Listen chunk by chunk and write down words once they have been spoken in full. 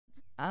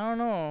I don't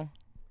know.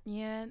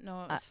 Yeah,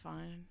 no, it's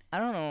fine. I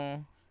don't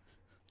know.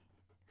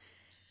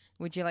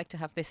 Would you like to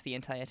have this the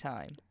entire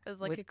time? As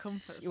like a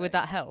comfort thing. Would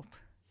that help?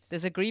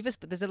 There's a Grievous,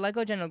 but there's a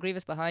Lego General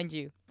Grievous behind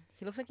you.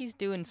 He looks like he's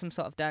doing some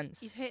sort of dance.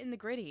 He's hitting the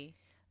gritty.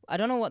 I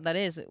don't know what that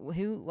is.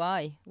 Who?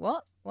 Why?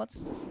 What? What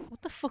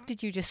the fuck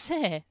did you just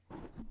say?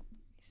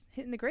 He's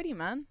hitting the gritty,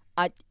 man.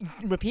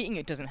 Repeating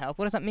it doesn't help.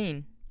 What does that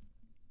mean?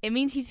 It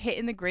means he's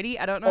hitting the gritty.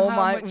 I don't know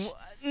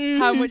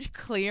how much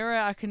clearer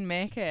I can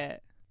make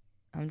it.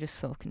 I'm just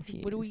so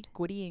confused. What are we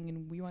grittying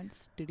in Rewind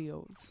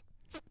Studios?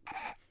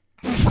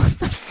 What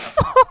the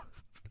fuck?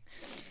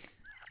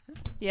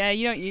 Yeah,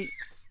 you.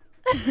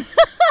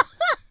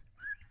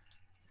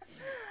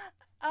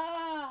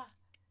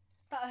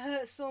 That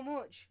hurts so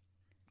much.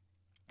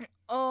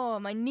 Oh,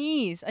 my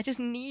knees. I just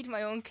need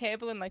my own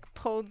cable and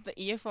pulled the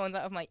earphones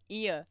out of my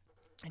ear.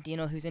 Do you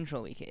know whose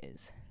intro week it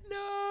is?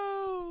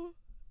 No.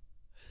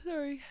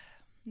 Sorry.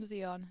 Was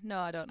he on? No,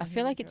 I don't know. I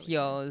feel like it's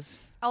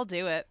yours. I'll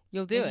do it.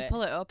 You'll do it? If you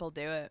pull it up, I'll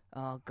do it.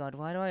 Oh, God,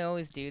 why do I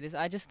always do this?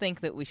 I just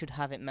think that we should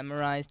have it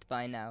memorized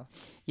by now.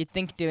 You'd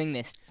think doing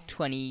this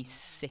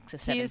 26 or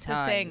 7 Here's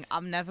times. the thing.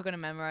 I'm never going to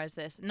memorize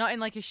this. Not in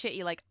a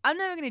shitty, I'm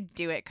never going to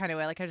do it kind of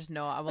way. I just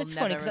know I will It's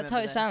never funny because that's how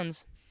it this.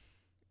 sounds.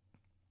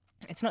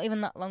 It's not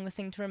even that long a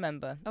thing to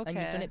remember. Okay. And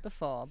you've done it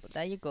before, but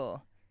there you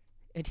go.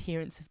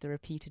 Adherence of the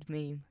repeated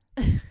meme.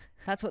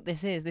 That's what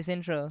this is, this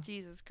intro.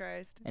 Jesus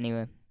Christ.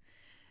 Anyway.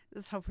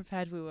 This is how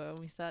prepared we were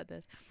when we started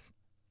this.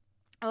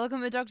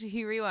 Welcome to Doctor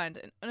Who Rewind,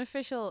 an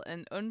unofficial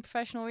and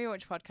unprofessional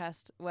rewatch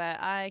podcast where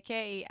I,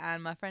 Katie,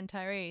 and my friend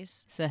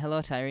Tyrese... Say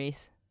hello,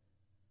 Tyrese.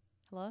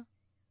 Hello?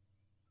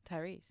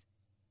 Tyrese.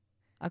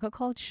 I got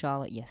called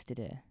Charlotte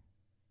yesterday.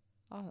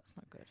 Oh, that's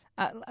not good.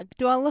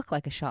 Do I look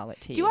like a Charlotte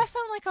to you? Do I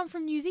sound like I'm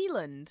from New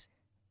Zealand?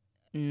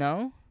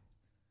 No.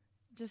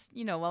 Just,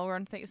 while we're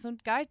on things, some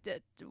guy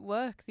at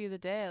work the other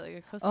day,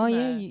 a customer. Oh,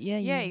 yeah.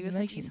 He was mentioned.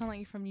 like, you sound like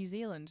you're from New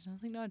Zealand. And I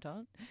was like, no, I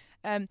don't.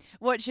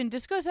 Watch and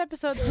discuss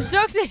episodes of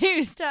Doctor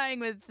Who, starting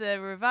with the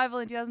revival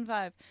in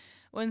 2005.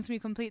 Once we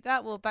complete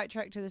that, we'll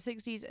backtrack to the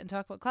 60s and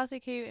talk about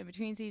classic Who. In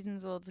between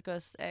seasons, we'll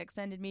discuss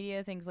extended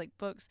media, things like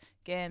books,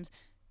 games,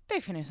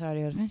 big finish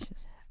audio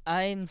adventures.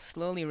 I'm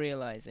slowly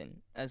realising,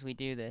 as we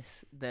do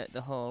this, that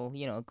the whole,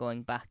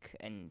 going back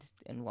and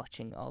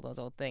watching all those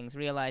old things,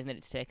 realising that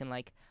it's taken,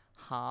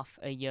 half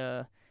a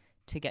year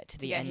to get to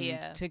the end.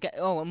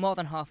 More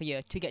than half a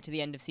year to get to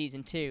the end of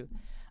season 2.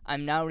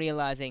 I'm now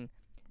realising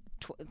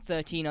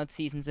 13 odd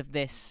seasons of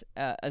this,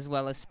 as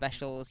well as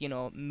specials,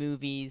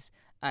 movies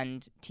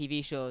and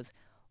TV shows.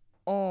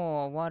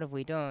 Oh, what have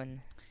we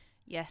done?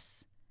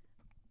 Yes.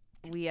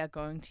 We are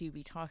going to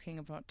be talking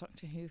about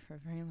Doctor Who for a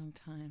very long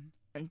time.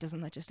 And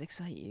doesn't that just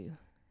excite you?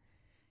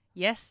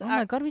 Yes. Oh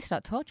my God, we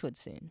start Torchwood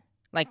soon.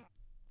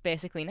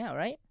 Basically now,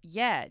 right?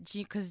 Yeah,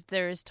 because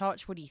there is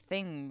Torchwoody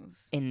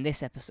things. In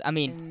this episode. I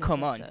mean,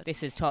 come on.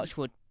 This is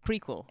Torchwood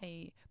prequel.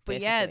 But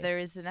yeah, there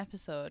is an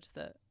episode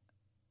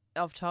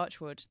of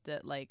Torchwood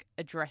that,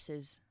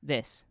 addresses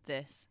this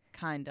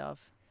kind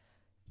of.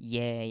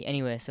 Yay.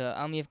 Anyway, so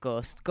Army of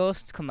Ghosts.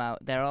 Ghosts come out.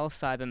 They're all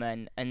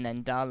Cybermen. And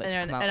then Daleks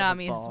come out an of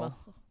army a ball. As well.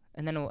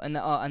 And they're an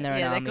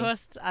army. Yeah, they're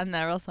ghosts and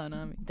they're also an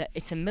army.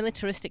 It's a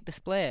militaristic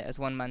display, as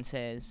one man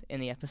says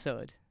in the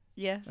episode.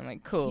 Yes. I'm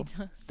like, cool.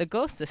 The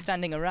ghosts are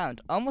standing around,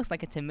 almost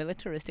like it's a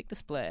militaristic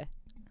display.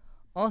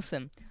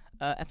 Awesome.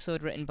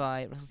 Episode written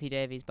by Russell T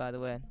Davies, by the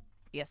way.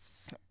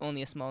 Yes.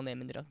 Only a small name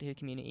in the Doctor Who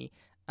community.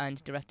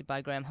 And directed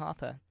by Graham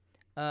Harper.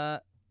 I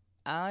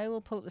will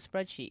pull up the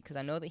spreadsheet, because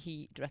I know that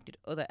he directed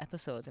other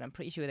episodes, and I'm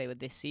pretty sure they were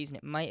this season.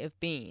 It might have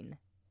been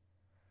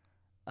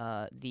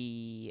Rise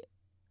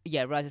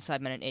of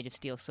Cybermen and Age of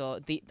Steel. So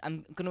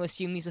I'm going to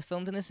assume these were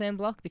filmed in the same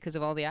block because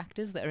of all the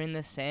actors that are in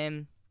the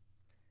same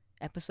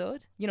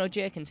episode.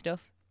 Jake and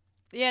stuff.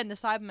 Yeah, and the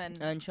Cybermen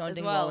and Sean as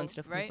Dingwall well, and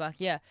stuff right? comes back.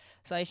 Yeah,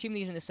 so I assume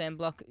these are in the same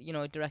block.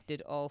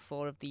 Directed all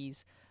 4 of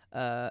these.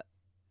 And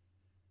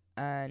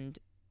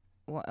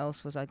what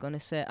else was I gonna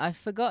say? I've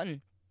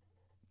forgotten.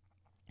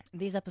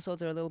 These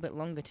episodes are a little bit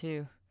longer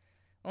too,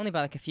 only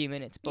by a few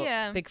minutes.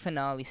 But big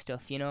finale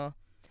stuff,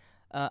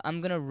 I'm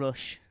gonna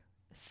rush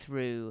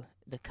through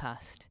the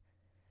cast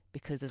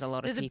because there's a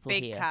lot of people here.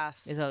 There's a big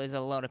cast. There's a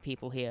lot of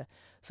people here.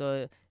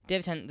 So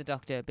David Tennant, the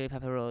Doctor, Billy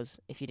Pepper Rose,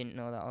 if you didn't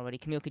know that already.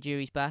 Camille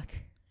Kajuri's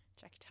back.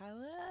 Jackie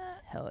Tyler.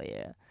 Hell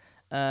yeah.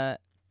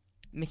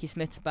 Mickey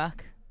Smith's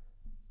back,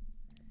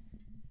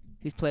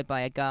 who's played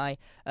by a guy.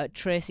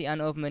 Tracy Ann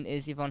Overman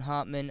is Yvonne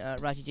Hartman.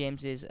 Raji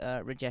James is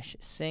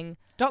Rajesh Singh.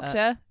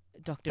 Dr.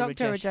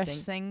 Rajesh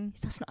Singh.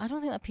 That's not. I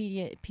don't think that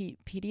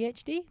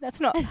PDHD.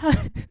 That's not.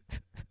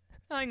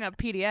 I think that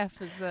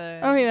PDF is.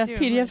 I think that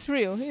PDF's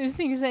real. I don't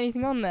think there's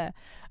anything on there.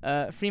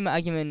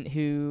 Freema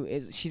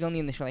Agyeman, she's only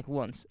in the show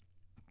once,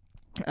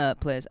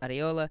 plays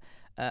Areola.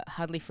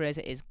 Hadley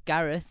Fraser is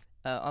Gareth.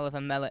 Oliver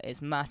Mellor is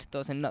Matt.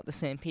 Those are not the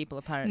same people,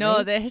 apparently.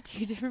 No, they're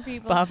 2 different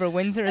people. Barbara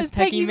Windsor is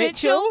Peggy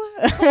Mitchell.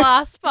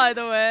 Class, by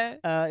the way.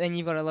 Then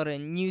you've got a lot of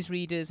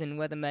newsreaders and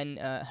weathermen.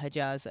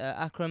 Hajaz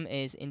Akram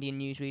is Indian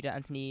newsreader.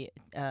 Anthony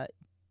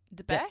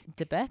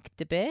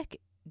Debek.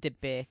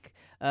 Debake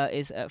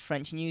is a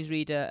French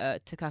newsreader.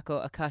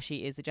 Takako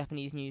Akashi is the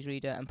Japanese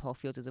newsreader, and Paul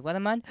Fields is the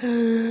weatherman.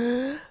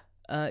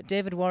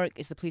 David Warwick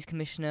is the police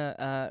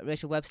commissioner.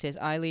 Rachel Webster is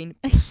Eileen.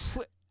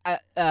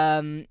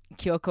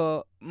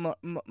 Kyoko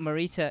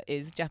Morita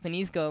is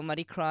Japanese girl.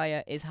 Maddie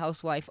Cryer is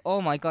housewife.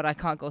 Oh my god, I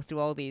can't go through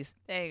all these.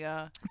 There you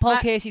go. Paul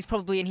Casey's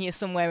probably in here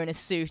somewhere in a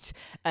suit,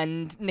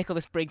 and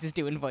Nicholas Briggs is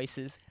doing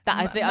voices.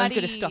 I think I was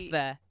going to stop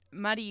there.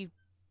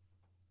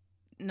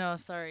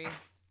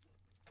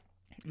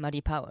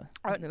 Maddie Power,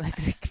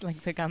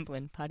 like the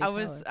gambling. Paddy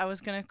Power. I was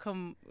gonna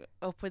come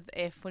up with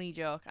a funny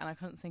joke, and I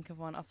couldn't think of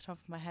one off the top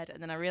of my head,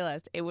 and then I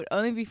realised it would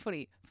only be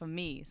funny for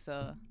me.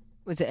 So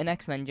was it an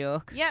X-Men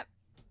joke? Yep.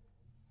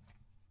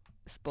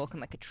 Spoken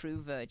like a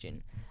true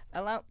virgin.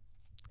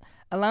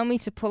 Allow me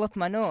to pull up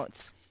my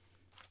notes.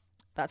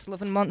 That's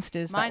Love and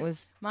Monsters. My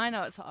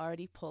notes are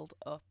already pulled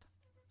up.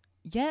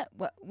 Yeah.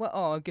 What?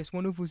 Oh, I guess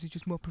one of us is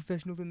just more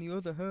professional than the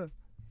other, huh?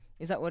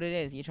 Is that what it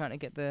is? You're trying to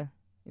get the.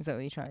 Is that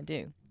what you're trying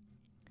to do?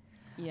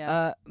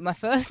 Yeah. My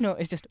first note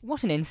is just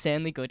what an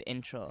insanely good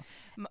intro.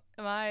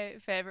 My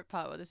favourite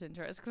part of this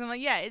intro is because I'm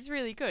like, yeah, it's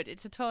really good.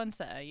 It's a tone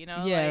setter, you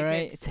know. Yeah, like,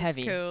 right. It's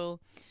heavy. It's cool.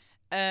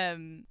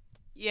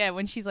 Yeah,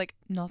 when she's like,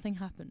 nothing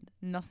happened,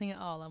 nothing at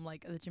all. I'm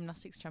like, the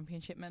gymnastics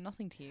championship meant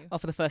nothing to you. Oh,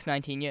 for the first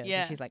 19 years.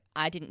 Yeah. And she's like,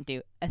 I didn't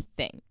do a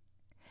thing.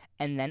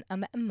 And then I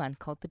met a man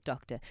called the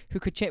Doctor who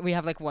could change. We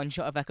have like one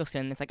shot of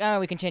Eccleston, and it's like, oh,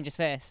 we can change his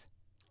face.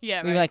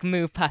 Yeah, We right. like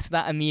move past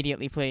that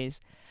immediately,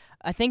 please.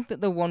 I think that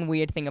the one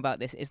weird thing about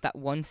this is that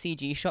one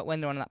CG shot when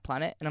they're on that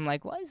planet, and I'm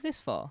like, what is this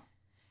for?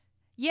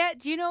 Yeah,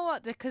 do you know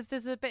what? Because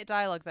there's a bit of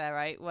dialogue there,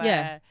 right? Where,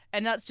 Yeah.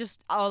 And that's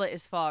just all it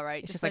is for,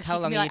 right? It's just so like, she how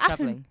can long be are like, you I can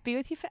travelling? be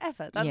with you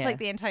forever. That's Yeah. like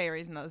the entire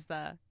reason that was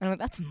there. And I'm like,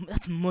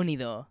 that's money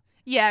though.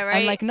 Yeah, right.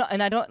 And like not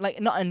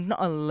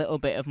a little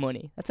bit of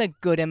money. That's a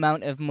good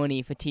amount of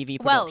money for TV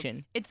production.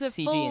 Well, it's a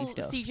CG full and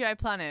stuff. CGI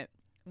planet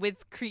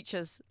with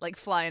creatures like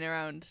flying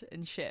around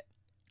and shit.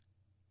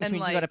 Which and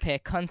means like, you got to pay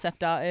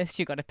concept artists,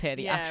 you got to pay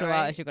the Yeah, actual right.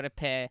 artists, you got to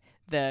pay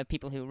the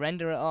people who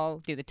render it all,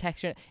 do the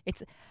texture.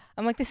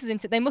 I'm like, this is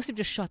insane. They must have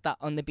just shot that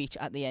on the beach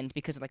at the end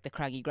because of like the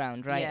craggy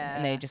ground, right? Yeah.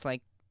 And they just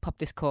like pop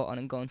this coat on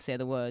and go and say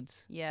the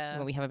words. Yeah.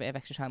 When we have a bit of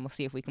extra time, we'll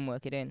see if we can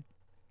work it in.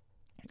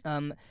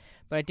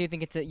 But I do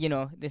think it's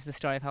this is the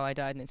story of how I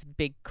died, and it's a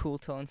big, cool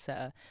tone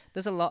setter.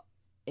 There's a lot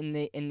in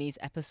these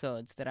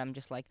episodes that I'm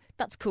just like,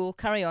 that's cool,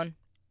 carry on.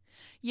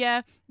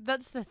 Yeah,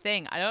 that's the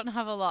thing. I don't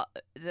have a lot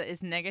that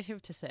is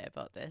negative to say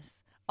about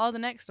this. Or the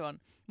next one.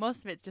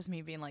 Most of it's just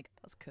me being like,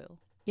 that's cool.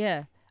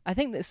 Yeah, I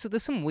think there's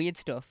some weird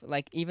stuff.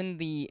 Like even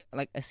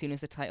as soon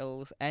as the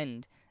titles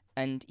end,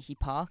 and he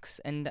parks,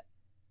 and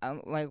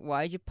I'm like,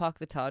 why did you park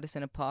the TARDIS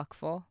in a park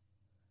for?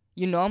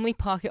 You normally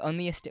park it on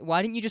the estate.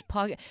 Why didn't you just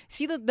park it?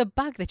 See the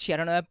bag that she had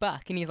on her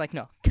back, and he's like,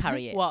 no,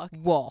 carry it.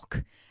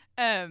 Walk.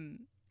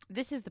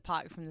 This is the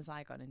park from the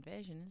Zygon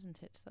invasion, isn't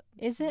it?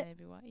 Is it?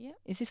 Maybe why? Yeah.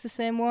 Is this the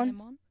same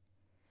one?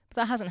 But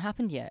that hasn't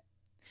happened yet.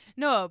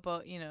 No,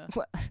 but you know,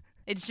 What?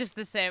 it's just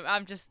the same.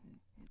 I'm just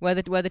Where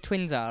the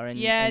twins are, and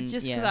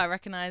just because I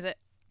recognise it.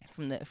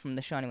 from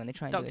the Shining when they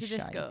try and Dr. do a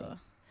Shining Disco.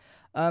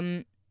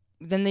 thing.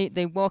 Then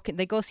they walk.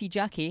 They go see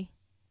Jackie.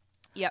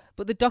 Yep.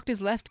 But the Doctor's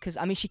left because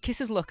she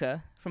kisses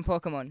Looker from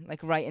Pokemon,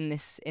 like right in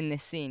this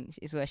scene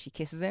is where she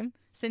kisses him.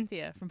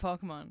 Cynthia from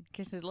Pokemon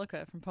kisses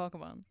Looker from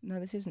Pokemon. No,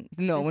 this isn't.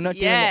 No, This- we're not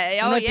doing yeah, it.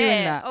 oh, We're not doing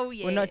yeah, that. oh,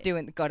 yeah. We're not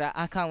doing. God,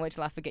 I can't wait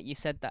till I forget you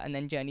said that, and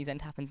then Journey's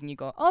End happens, and you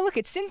go, "Oh, look,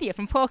 it's Cynthia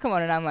from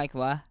Pokemon," and I'm like,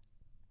 "What?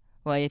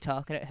 What are you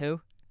talking at? Who?"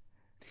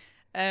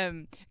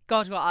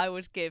 God, what I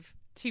would give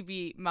to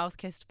be mouth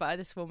kissed by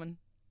this woman.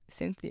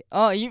 Cynthia.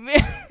 Oh, you.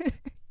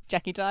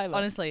 Jackie Tyler.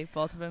 Honestly,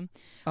 both of them.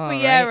 Oh, But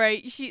yeah,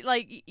 right. She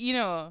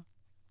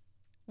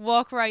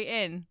walk right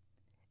in.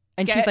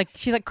 And Get-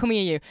 she's like, come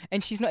here, you.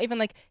 And she's not even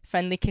like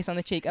friendly kiss on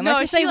the cheek. No,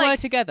 Imagine if she, they were like-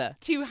 together.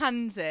 2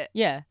 hands it.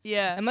 Yeah.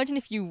 Yeah. Imagine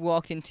if you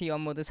walked into your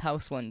mother's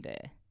house one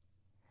day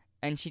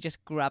and she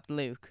just grabbed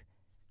Luke,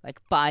 like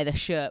by the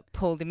shirt,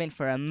 pulled him in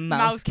for a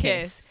mouth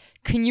kiss.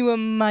 Can you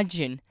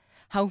imagine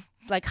how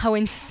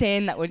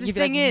insane that would The You'd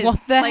be thing like, is, what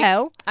the like,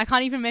 hell? I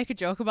can't even make a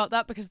joke about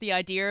that because the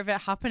idea of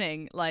it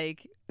happening,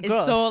 like, is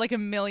Gross. so like a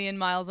million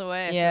miles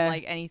away Yeah. from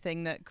like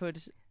anything that could,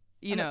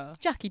 you I'm know. like,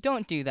 Jackie,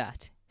 don't do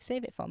that.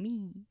 Save it for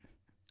me.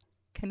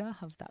 Can I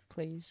have that,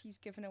 please? She's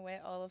given away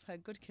all of her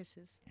good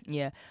kisses.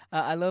 Yeah,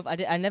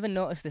 I never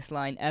noticed this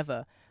line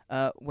ever.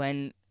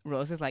 When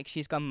Rose is like,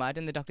 she's gone mad,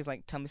 and the Doctor's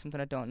like, tell me something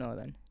I don't know.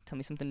 Then tell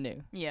me something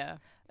new. Yeah.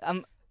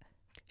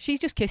 She's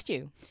just kissed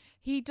you.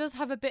 He does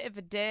have a bit of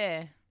a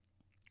day.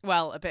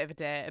 Well, a bit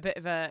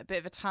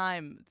of a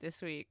time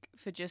this week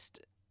for just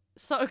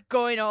sort of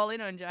going all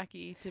in on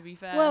Jackie. To be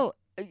fair. Well,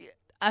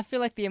 I feel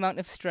like the amount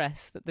of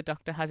stress that the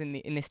Doctor has in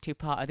this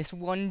two-parter, this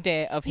one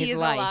day of he his is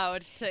life,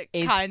 allowed to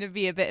is kind of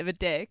be a bit of a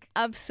dick.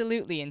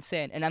 absolutely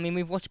insane. And I mean,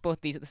 we've watched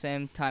both these at the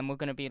same time. We're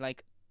gonna be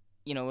like,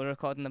 we're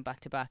recording them back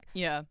to back.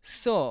 Yeah.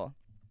 So,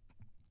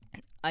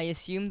 I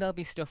assume there'll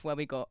be stuff where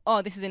we go,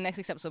 oh, this is in next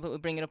week's episode, but we'll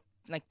bring it up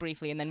like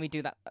briefly, and then we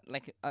do that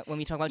like when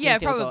we talk about Yeah,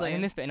 Doomsday, we'll go, probably. and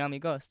in this bit in Army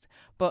Ghosts.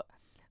 But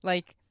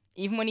like,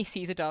 even when he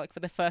sees a Dalek for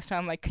the first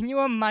time, like, can you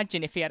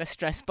imagine if he had a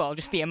stress ball,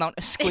 just the amount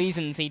of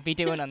squeezings he'd be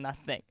doing on that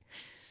thing?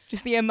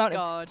 Just the amount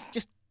of...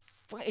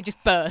 It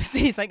just bursts.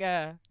 He's like,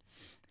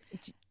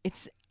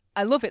 it's...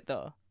 I love it,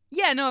 though.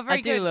 Yeah, no,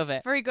 very good. I do love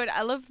it. Very good.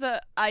 I love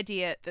the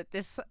idea that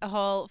this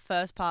whole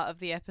first part of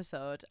the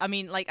episode, I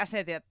mean, like, I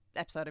say the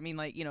episode, I mean,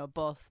 like, you know,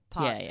 both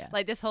parts. Yeah.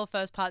 Like, this whole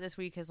first part this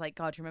week is like,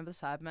 God, do you remember the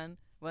Cybermen?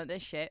 Weren't they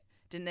shit?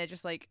 Didn't they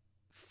just, like,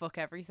 fuck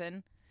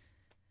everything?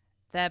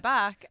 They're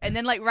back. And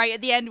then, like, right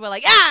at the end, we're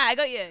like, I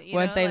got you.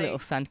 Weren't they like, little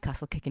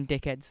sandcastle kicking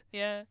dickheads?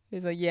 Yeah.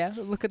 He's like, yeah,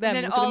 look at them.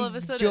 And then look all at of them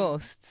a sudden...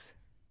 Ghosts.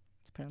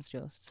 It's pronounced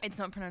ghosts. It's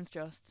not pronounced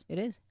ghosts. It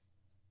is.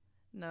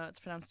 No, it's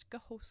pronounced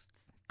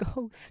ghosts.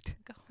 Ghost.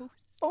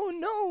 Ghost. Oh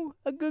no,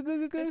 a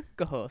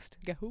ghost.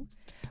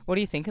 Ghost. What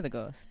do you think of the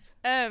ghosts?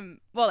 Well,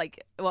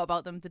 like, what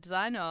about them? The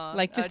design or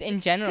like just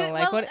in general?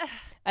 Like, well, what?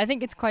 I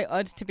think it's quite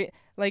odd to be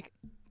like.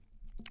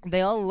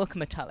 They all look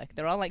metallic.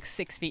 They're all like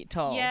 6 feet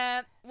tall.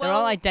 Yeah, well, they're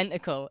all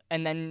identical,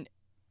 and then,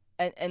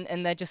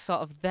 and they're just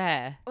sort of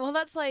there. Well,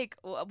 that's like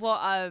what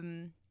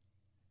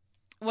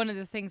one of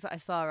the things that I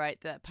saw, right?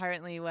 That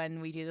apparently when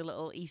we do the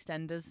little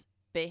EastEnders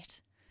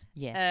bit,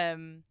 yeah,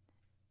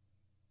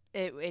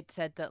 it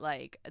said that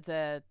like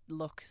the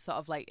look sort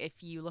of like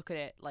if you look at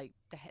it like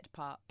the head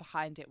part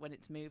behind it when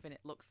it's moving, it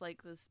looks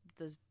like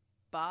there's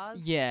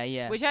bars.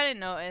 Yeah. Which I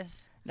didn't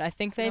notice. I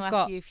think they've got.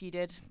 Ask you if you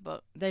did,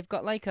 but they've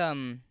got like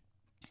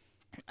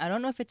I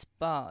don't know if it's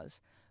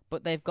bars,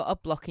 but they've got a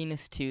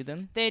blockiness to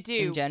them. They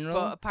do in general,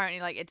 but apparently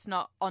like it's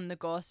not on the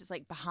ghost. It's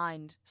like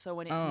behind. So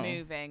when it's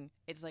moving,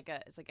 it's like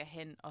a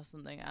hint or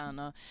something. I don't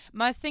know.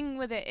 My thing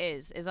with it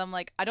is I'm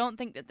like I don't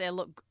think that they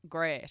look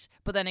great,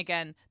 but then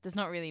again, there's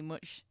not really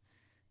much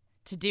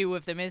to do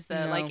with them, is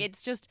there? No. Like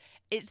it's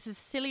a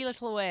silly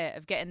little way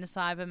of getting the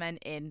Cybermen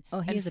in.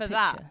 Oh, here's and for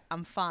a picture. That,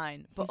 I'm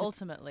fine. But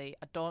ultimately,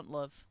 I don't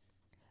love.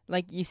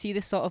 Like you see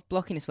this sort of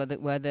blockiness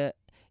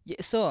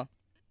so.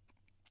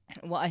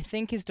 What I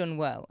think is done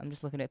well, I'm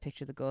just looking at a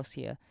picture of the ghost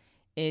here,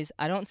 is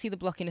I don't see the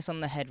blockiness on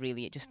the head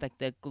really, it's just like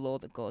the glow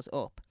that goes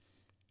up.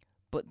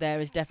 But there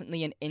is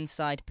definitely an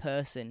inside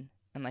person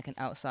and like an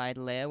outside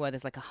layer where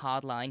there's like a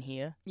hard line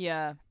here.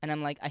 Yeah. And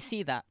I'm like, I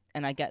see that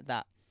and I get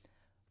that.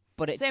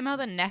 But same how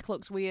the neck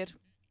looks weird.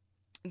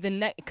 The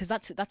neck, because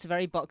that's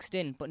very boxed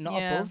in, but not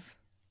above.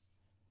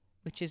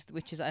 Which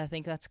is I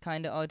think that's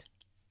kind of odd.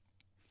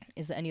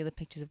 Is there any other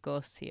pictures of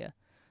ghosts here?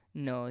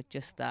 No,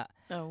 just that.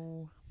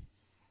 Oh.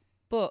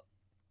 But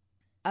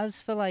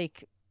as for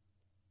like,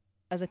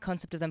 as a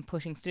concept of them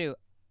pushing through,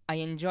 I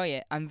enjoy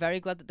it. I'm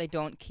very glad that they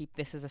don't keep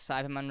this as a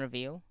Cyberman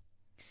reveal.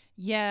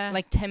 Yeah.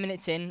 Like 10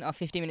 minutes in or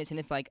 15 minutes in,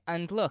 it's like,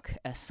 and look,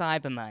 a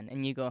Cyberman.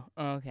 And you go,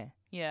 oh, okay.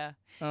 Yeah.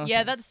 Okay.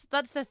 Yeah, that's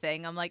the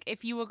thing. I'm like,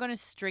 if you were going to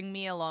string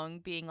me along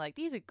being like,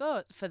 these are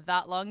ghosts for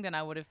that long, then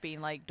I would have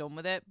been like done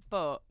with it.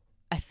 But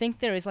I think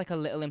there is like a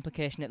little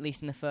implication, at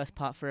least in the first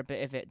part for a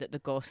bit of it, that the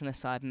ghosts and the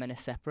Cybermen are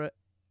separate.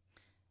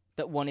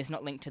 That one is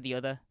not linked to the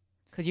other.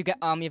 Because you get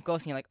Army of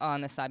Ghosts and you're like, oh,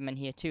 and there's Cybermen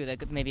here too.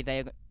 Maybe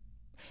they're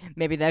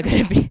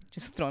going to be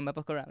just throwing my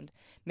book around.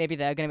 Maybe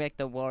they're going to be like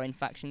the warring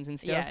factions and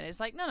stuff. Yeah, and it's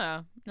like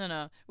no.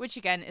 Which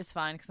again is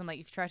fine because I'm like,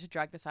 if you try to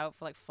drag this out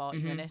for like 40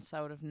 minutes, I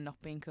would have not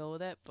been cool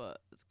with it. But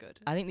it's good.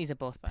 I think these are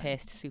both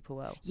paced super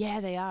well. Yeah,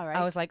 they are. Right.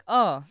 I was like,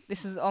 oh,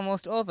 this is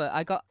almost over.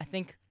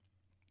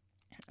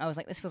 I was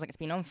like, this feels like it's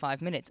been on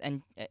 5 minutes,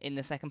 and in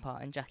the second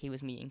part, and Jackie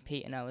was meeting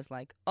Pete, and I was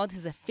like, oh, this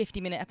is a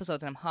 50-minute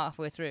episode, and I'm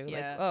halfway through.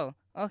 Yeah. Like, oh,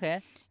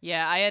 okay.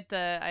 Yeah, I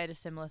had a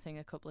similar thing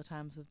a couple of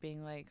times of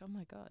being like, oh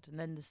my god, and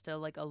then there's still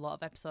like a lot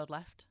of episode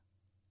left.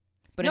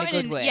 But not in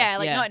a good way. Yeah,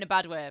 not in a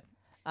bad way.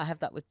 I have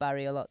that with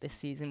Barry a lot this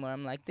season, where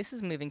I'm like, this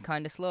is moving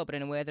kind of slow, but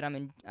in a way that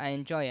I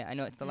enjoy it. I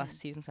know it's the last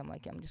season, so I'm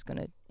like, I'm just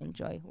gonna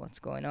enjoy what's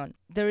going on.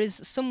 There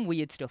is some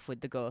weird stuff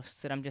with the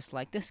ghosts that I'm just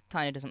like, this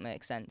kind of doesn't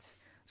make sense.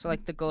 So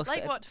like the ghost,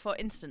 like what, for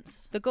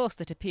instance? The ghost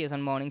that appears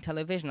on morning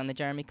television on the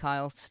Jeremy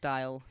Kyle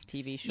style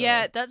TV show.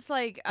 Yeah, that's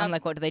like. I'm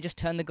like, what? Do they just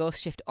turn the ghost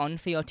shift on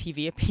for your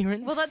TV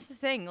appearance? Well, that's the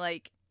thing.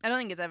 Like, I don't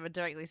think it's ever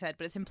directly said,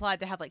 but it's implied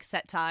they have like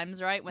set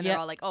times, right? When they're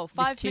all like, oh,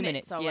 5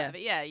 minutes or whatever.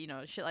 Yeah, you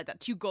know, shit like that.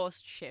 To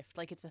ghost shift,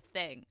 like it's a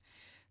thing.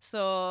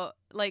 So,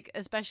 like,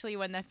 especially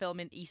when they're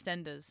filming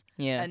EastEnders,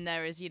 and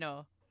there is, you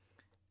know,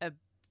 a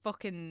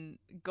fucking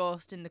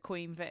ghost in the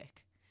Queen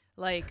Vic.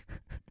 Like,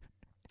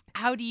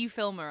 how do you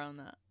film around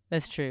that?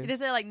 That's true. It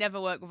doesn't like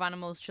never work with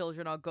animals,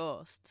 children, or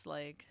ghosts.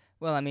 Like,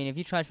 well, I mean, if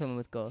you tried filming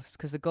with ghosts,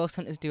 because the ghost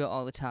hunters do it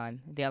all the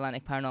time. The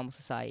Atlantic Paranormal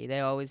Society, they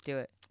always do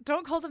it.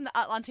 Don't call them the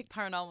Atlantic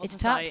Paranormal it's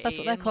Society. It's taps. That's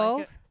what they're called.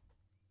 Like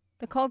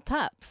they're called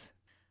taps.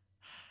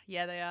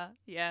 Yeah, they are.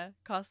 Yeah,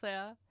 of course they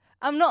are.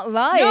 I'm not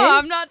lying. No,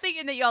 I'm not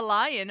thinking that you're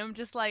lying. I'm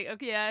just like,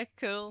 okay, yeah,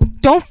 cool.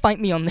 Don't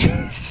fight me on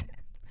this.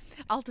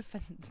 I'll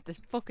defend the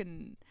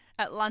fucking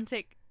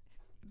Atlantic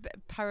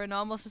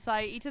Paranormal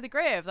Society to the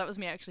grave. That was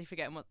me actually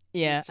forgetting what.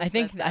 Yeah, I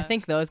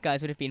think those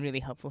guys would have been really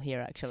helpful here.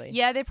 Actually.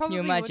 Yeah, they probably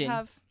Can you imagine? Would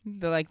have.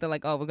 They're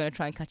like, oh, we're gonna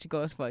try and catch a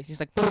ghost voice. It's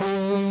like,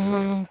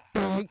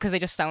 because they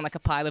just sound like a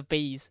pile of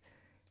bees.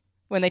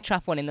 When they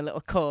trap one in the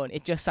little cone,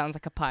 it just sounds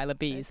like a pile of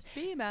bees. It's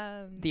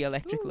Bee-Man. The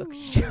electric look.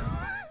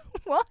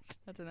 What?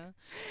 I don't know.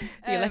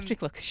 The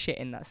electric looks shit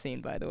in that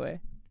scene, by the way.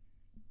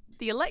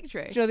 The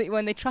electric? Do you know that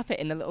when they trap it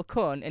in the little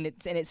cone and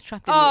it's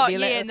trapped in the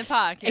electric... in the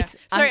park, yeah.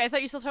 Sorry, I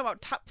thought you were still talking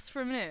about taps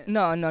for a minute.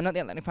 No, not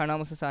the Atlantic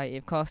Paranormal Society,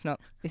 of course not.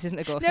 This isn't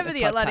a Ghostbusters Never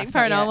the Atlantic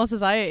Paranormal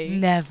Society.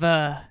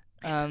 Never.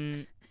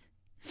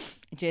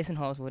 Jason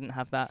Hawes wouldn't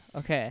have that,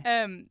 okay.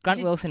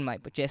 Grant Wilson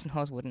might, but Jason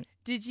Hawes wouldn't.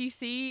 Did you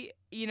see,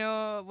 you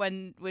know,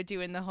 when we're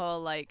doing the whole,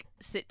 like,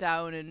 sit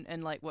down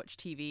and like, watch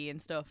TV and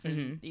stuff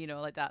and, you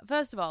know, like that?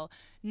 First of all,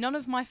 none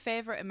of my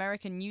favourite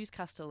American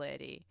newscaster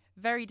lady...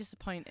 Very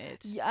disappointed.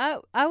 Yeah,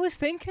 I was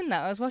thinking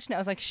that. I was watching it. I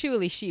was like,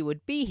 surely she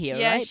would be here,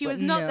 right? Yeah, she was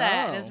not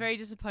there, and I was very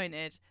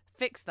disappointed.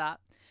 Fix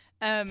that.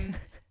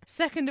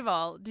 Second of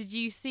all, did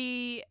you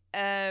see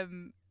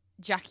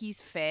Jackie's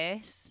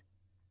face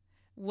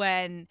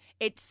when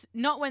it's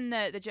not when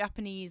the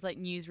Japanese like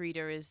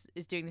newsreader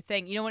is doing the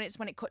thing? You know when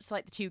it cuts to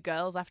like the two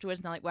girls afterwards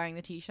and they're like wearing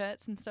the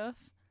t-shirts and stuff.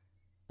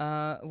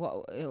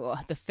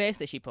 What the face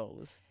that she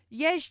pulls?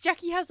 Yeah,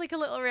 Jackie has like a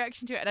little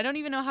reaction to it, and I don't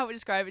even know how to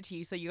describe it to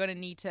you, so you're gonna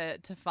need to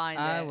find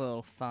it. I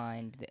will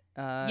find it.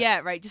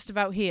 Yeah, right, just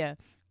about here.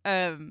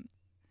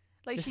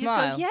 Like the she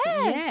smile. just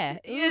goes, yes.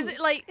 Yeah. Is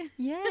it like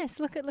yes?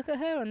 Look at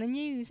her on the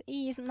news.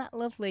 Isn't that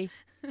lovely?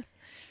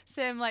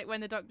 Same like when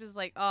the doctor's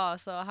like, oh,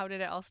 so how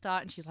did it all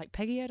start? And she's like,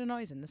 Peggy heard a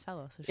noise in the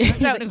cellar, so she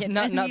went out. Like, yeah,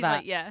 not that.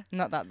 Like, yeah,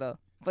 not that though.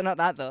 But not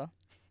that though.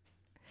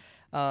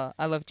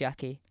 I love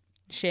Jackie.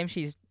 Shame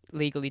she's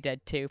legally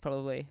dead too,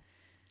 probably.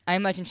 I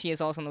imagine she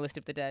is also on the list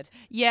of the dead.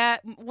 Yeah,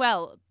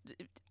 well,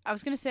 I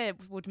was going to say,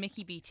 would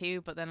Mickey be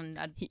too, but then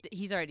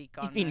he's already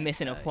gone. He's been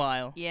missing a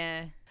while.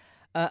 Yeah.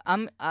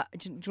 Do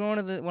you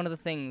know one of the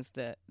things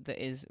that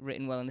is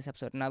written well in this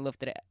episode, and I love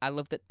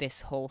that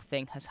this whole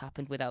thing has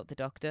happened without the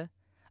Doctor.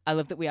 I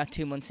love that we are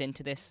 2 months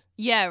into this.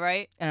 Yeah,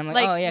 right. And I'm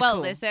like, oh yeah, well,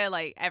 cool. They say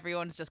like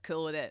everyone's just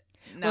cool with it.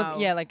 No. Well,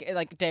 yeah,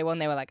 like day one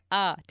they were like,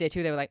 day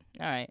two they were like,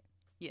 all right.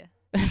 Yeah.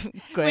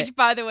 Great. Which,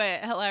 by the way,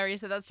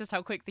 hilarious. That's just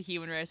how quick the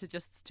human race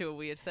adjusts to a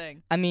weird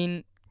thing. I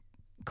mean,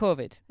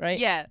 COVID, right?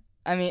 Yeah.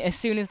 I mean, as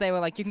soon as they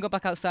were like, you can go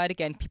back outside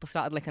again, people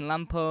started licking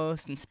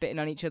lampposts and spitting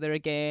on each other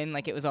again.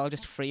 Like, it was all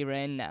just free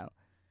reign now.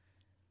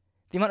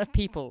 The amount of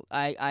people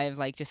I've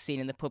like just seen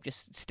in the pub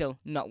just still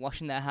not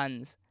washing their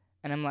hands.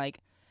 And I'm like,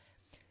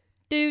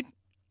 dude,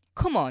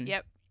 come on.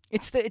 Yep.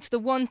 It's the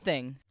one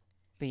thing.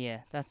 But yeah,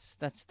 that's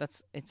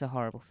it's a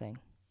horrible thing.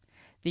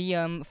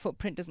 The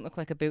footprint doesn't look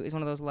like a boot is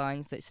one of those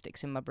lines that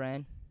sticks in my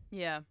brain.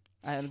 Yeah.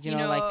 Do you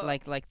know,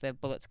 like the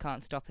bullets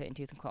can't stop it in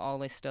Tooth and Claw, all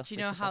this stuff. Do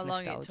you know how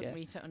long nostalgia. it took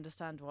me to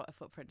understand what a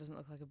footprint doesn't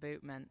look like a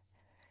boot meant?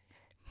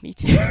 Me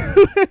too.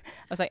 I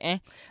was like, eh.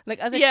 Like,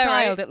 as a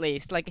child, right. at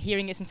least, like,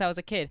 hearing it since I was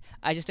a kid,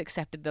 I just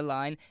accepted the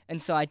line,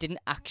 and so I didn't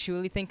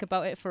actually think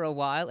about it for a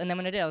while, and then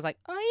when I did, I was like,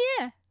 oh,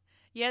 yeah.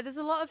 Yeah, there's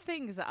a lot of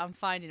things that I'm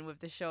finding with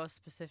the show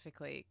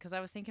specifically, because I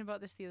was thinking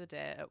about this the other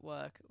day at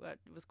work. It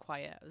was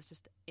quiet. It was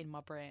just in my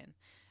brain.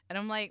 And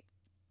I'm like,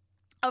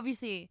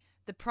 obviously,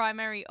 the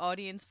primary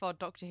audience for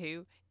Doctor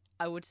Who,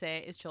 I would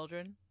say, is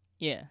children.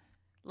 Yeah.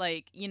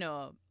 Like, you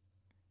know...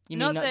 You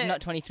mean not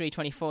 23,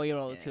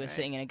 24-year-olds who are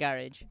sitting in a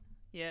garage?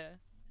 Yeah.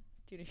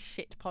 Doing a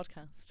shit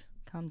podcast.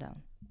 Calm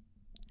down.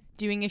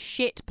 Doing a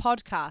shit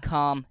podcast.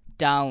 Calm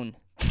down.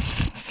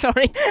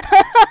 Sorry.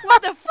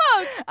 What the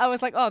fuck? I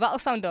was like, oh, that'll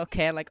sound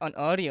okay, like, on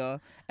audio.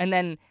 And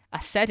then I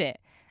said it.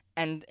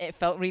 And it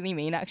felt really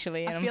mean,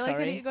 actually, and I'm sorry. I feel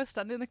like I need to go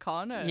stand in the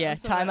corner. Yeah,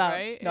 time out.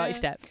 Right? Naughty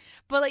step.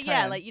 But, like,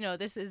 yeah, like, you know,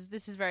 this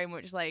is very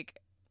much, like,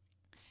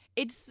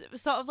 it's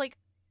sort of, like,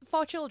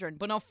 for children,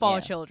 but not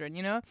for children,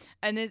 you know?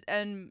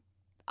 And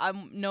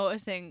I'm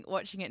noticing,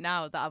 watching it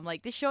now, that I'm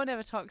like, this show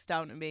never talks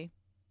down to me.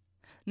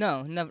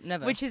 No,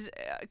 never. Which is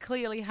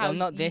clearly how well,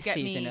 not this you get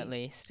season, me, at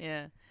least.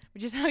 Yeah.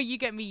 Which is how you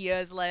get me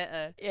years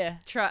later. Yeah.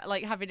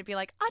 Having to be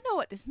like, I know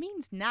what this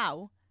means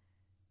now.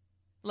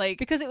 Like,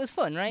 because it was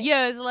fun, right?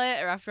 Years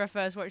later, after I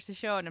first watched the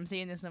show, and I'm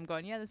seeing this, and I'm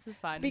going, yeah, this is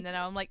fine. And then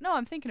I'm like, no,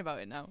 I'm thinking about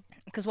it now.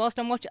 Because whilst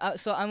I'm watching,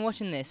 I'm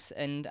watching this,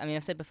 and I mean,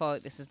 I've said before,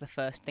 like, this is the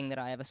first thing that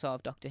I ever saw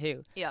of Doctor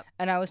Who. Yeah.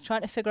 And I was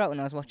trying to figure out when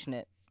I was watching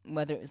it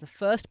whether it was the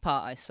first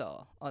part I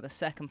saw or the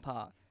second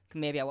part.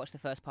 Maybe I watched the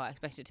first part, I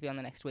expected it to be on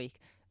the next week,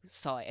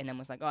 saw it, and then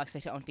was like, oh, I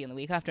expect it to be on the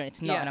week after, and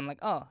it's not. Yeah. And I'm like,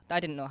 oh, I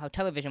didn't know how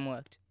television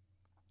worked.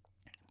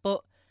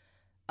 But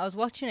I was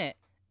watching it,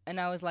 and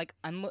I was like,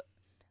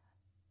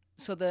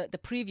 so the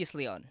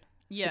previously on.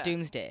 For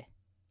Doomsday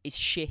is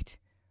shit,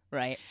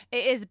 right?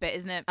 It is a bit,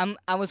 isn't it?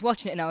 I was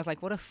watching it and I was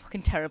like, what a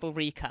fucking terrible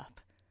recap.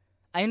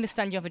 I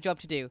understand you have a job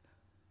to do.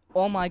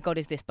 Oh my god,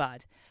 is this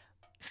bad?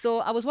 So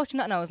I was watching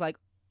that and I was like,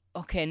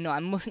 okay, no, I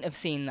mustn't have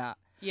seen that.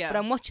 Yeah. But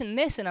I'm watching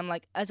this and I'm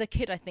like, as a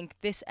kid, I think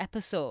this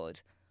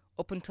episode,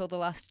 up until the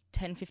last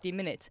 10, 15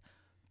 minutes,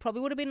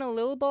 probably would have been a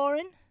little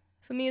boring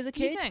for me as a kid.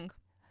 Do you think?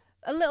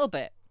 A little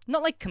bit.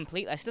 Not like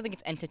completely. I still think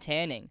it's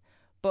entertaining.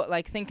 But,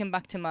 like, thinking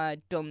back to my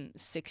dumb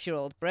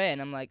 6-year-old brain,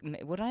 I'm like,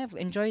 would I have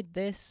enjoyed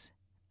this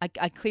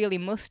I clearly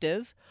must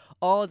have.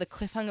 Or the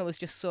cliffhanger was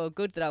just so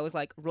good that I was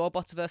like,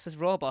 robots versus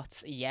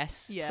robots.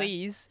 Yes,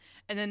 please.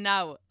 And then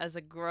now, as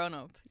a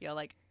grown-up, you're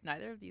like,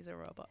 neither of these are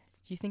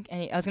robots. Do you think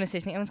I was going to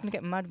say, anyone's going to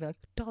get mad and be like,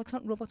 Daleks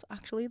aren't robots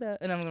actually there?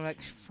 And I'm going to be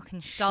like,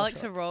 fucking shut Daleks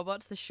up. are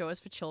robots. The show is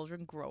for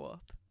children. Grow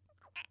up.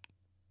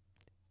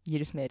 You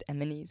just made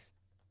enemies.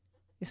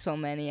 There's so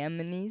many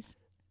enemies.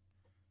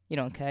 You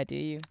don't care, do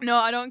you? No,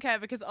 I don't care,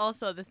 because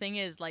also the thing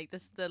is, like,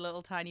 this the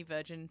little tiny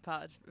virgin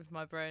part of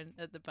my brain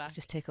at the back. It's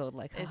just tickled,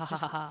 like, it's ha ha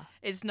ha ha.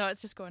 It's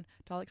just going,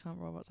 Daleks aren't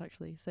robots,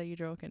 actually. So you're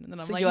joking. And then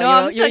I'm So like,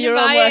 you're your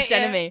own worst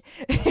enemy.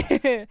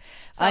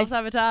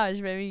 Self-sabotage,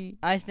 baby.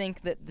 I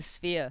think that the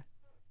Sphere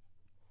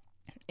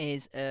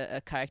is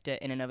a character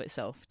in and of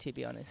itself, to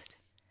be honest.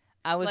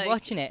 I was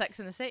watching it. Sex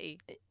and the City.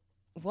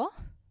 What?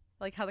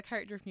 Like how the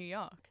character of New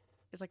York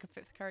is like a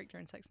fifth character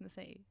in Sex and the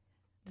City.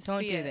 The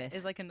Don't Sphere do this.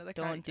 is like another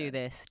character. Don't do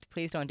this.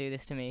 Please don't do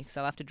this to me, because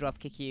I'll have to drop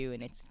kick you,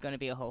 and it's going to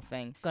be a whole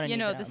thing.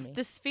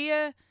 The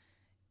Sphere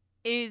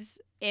is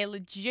a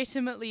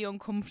legitimately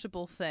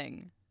uncomfortable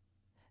thing.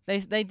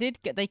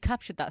 They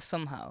captured that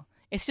somehow.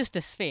 It's just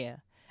a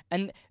sphere.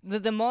 And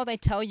the more they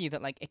tell you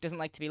that, like, it doesn't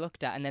like to be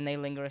looked at, and then they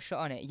linger a shot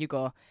on it, you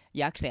go,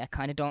 yeah, actually, I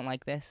kind of don't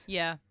like this.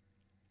 Yeah.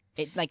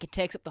 It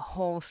takes up the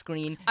whole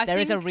screen. There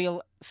is a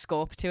real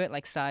scope to it,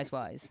 like,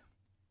 size-wise.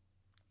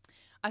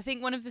 I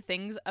think one of the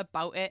things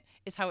about it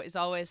is how it's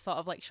always sort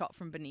of, like, shot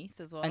from beneath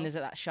as well. And there's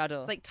that shadow.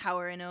 It's, like,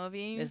 towering over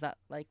you. There's that,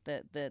 like,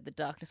 the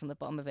darkness on the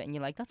bottom of it, and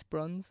you're like, that's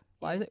bronze.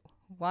 Why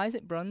is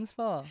it bronze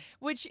for?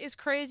 Which is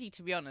crazy,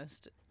 to be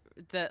honest,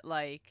 that,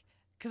 like...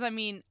 Because, I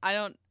mean,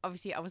 I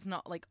was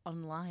not, like,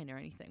 online or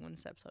anything when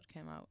this episode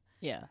came out.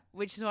 Yeah.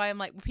 Which is why I'm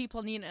like, people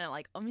on the internet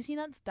like, obviously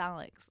that's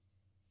Daleks.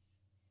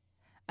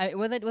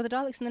 Were the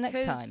Daleks in the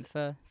next time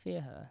for Fear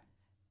Her?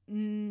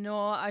 No,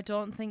 I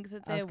don't think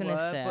that they were,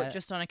 say, but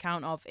just on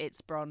account of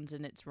it's bronze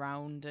and it's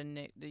round and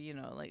it,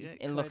 like...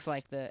 It looks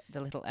like the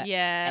little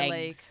eggs.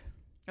 Like,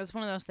 it's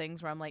one of those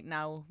things where I'm like,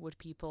 now would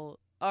people...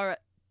 Or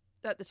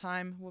at the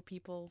time, were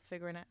people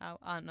figuring it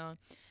out? I don't know.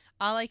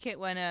 I like it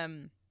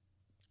when...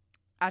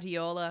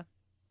 Adiola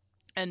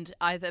and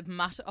either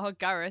Matt or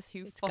Gareth,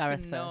 who it's fucking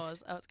Gareth knows.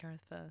 First. Oh, it's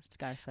Gareth first. It's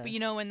Gareth first. But you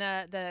know when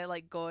they're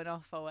like going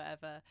off or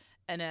whatever,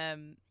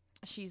 and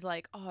she's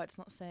like, "Oh, it's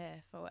not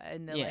safe," or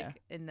in the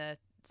like in the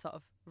sort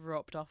of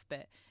roped off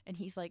bit, and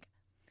he's like,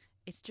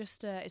 "It's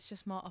just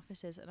more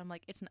offices," and I'm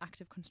like, "It's an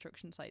active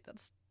construction site.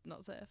 That's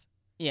not safe."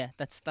 Yeah,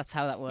 that's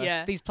how that works.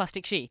 Yeah. These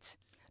plastic sheets,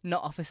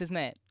 not offices,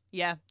 mate.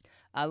 Yeah.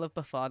 I love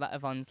before that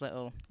Yvonne's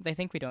little. They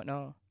think we don't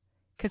know.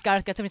 Because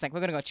Gareth gets up and he's like, we're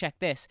going to go check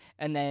this.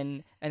 And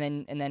then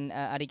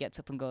Addie gets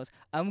up and goes,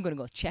 I'm going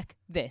to go check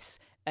this.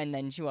 And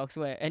then she walks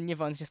away. And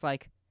Yvonne's just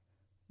like,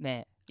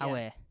 mate,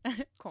 away.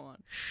 Come on.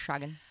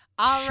 Shagging.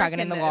 I shagging reckon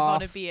in the that wharf. Yvonne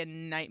would be a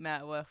nightmare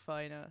to work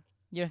for, you know.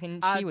 You reckon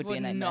I she would be a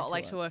nightmare not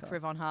like to work for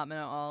Yvonne Hartman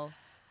at all.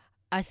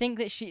 I think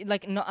that she,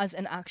 like, not as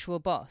an actual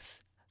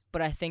boss,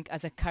 but I think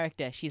as a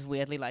character, she's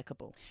weirdly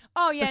likable.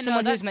 Oh, yeah, for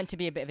someone who's meant to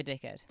be a bit of a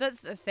dickhead. That's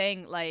the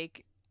thing,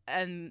 like...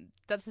 And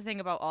that's the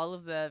thing about all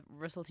of the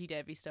Russell T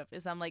Davies stuff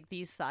is I'm like,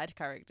 these side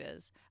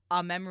characters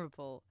are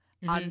memorable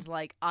and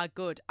like are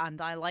good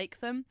and I like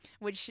them,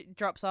 which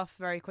drops off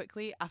very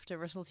quickly after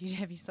Russell T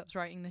Davies stops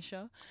writing the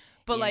show.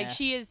 But like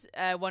she is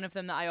one of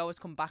them that I always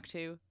come back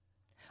to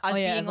as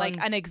being like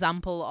an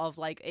example of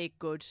like a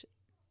good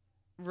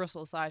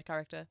Russell side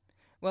character.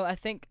 Well, I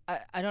think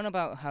I don't know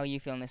about how you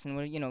feel on this, and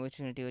we're just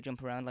gonna do a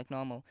jump around like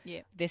normal.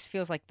 Yeah. This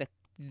feels like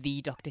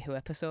the Doctor Who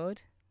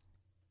episode.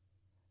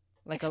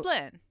 Like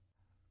explain.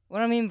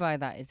 What I mean by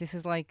that is this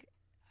is like,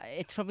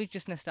 it's probably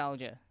just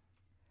nostalgia.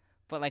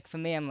 But like for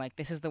me, I'm like,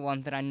 this is the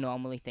one that I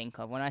normally think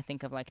of. When I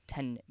think of like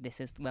 10, this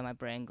is where my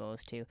brain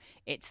goes to.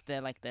 It's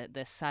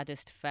the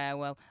saddest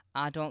farewell.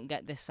 I don't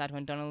get this sad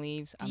when Donna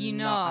leaves.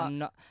 I'm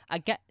not. I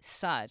get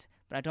sad,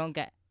 but I don't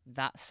get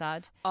that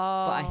sad. Oh.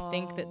 But I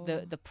think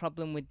that the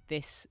problem with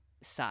this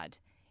sad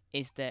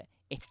is that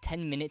it's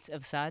 10 minutes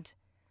of sad.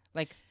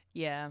 Like,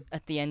 yeah.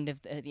 At the end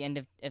of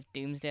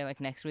Doomsday,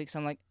 like next week, so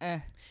I'm like, eh.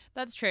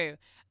 That's true.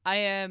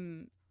 I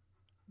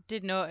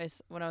did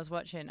notice when I was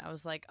watching, I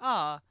was like,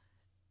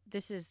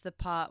 this is the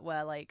part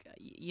where like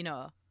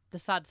the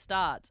sad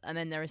starts, and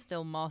then there is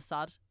still more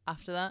sad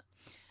after that.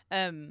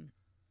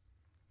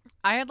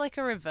 I had like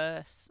a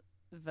reverse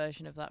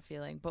version of that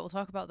feeling, but we'll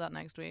talk about that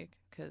next week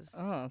because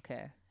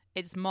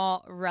it's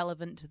more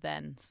relevant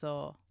then.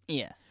 So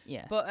yeah.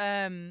 But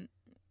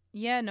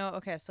yeah, no,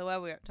 okay, so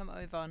where we are, talking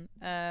about Yvonne.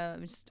 Let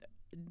me just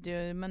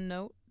do my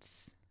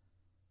notes.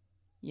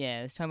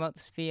 Yeah, let's talk about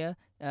the Sphere.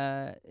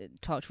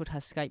 Torchwood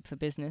has Skype for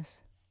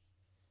business.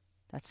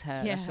 That's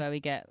her. Yeah. That's where we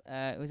get,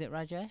 was it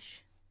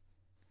Rajesh?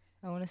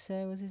 I want to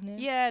say was his name?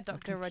 Yeah,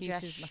 Dr.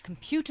 Rajesh. My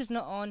computer's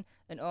not on,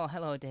 and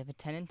hello, David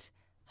Tennant.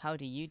 How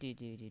do you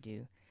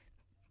do?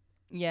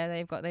 Yeah,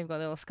 they've got a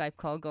little Skype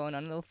call going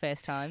on, a little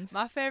FaceTimes.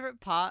 My favourite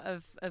part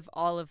of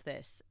all of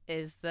this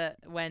is that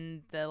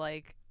when the,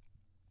 like,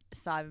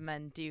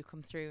 Cybermen do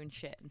come through and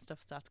shit and stuff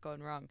starts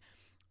going wrong,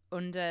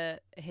 under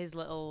his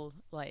little,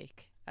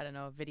 like, I don't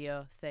know,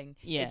 video thing.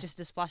 Yeah. It just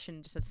is flashing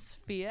and just said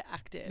sphere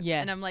active.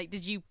 Yeah. And I'm like,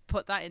 did you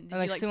put that in? Did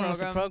Like you, someone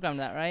must have programmed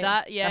that, right?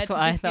 That's to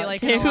what I just be thought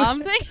like too. an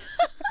alarm thing.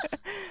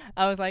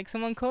 I was like,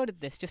 someone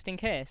coded this just in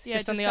case. Yeah,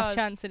 just on just the off 'cause.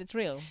 chance that it's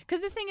real.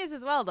 Because the thing is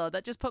as well, though,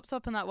 that just pops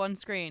up on that one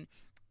screen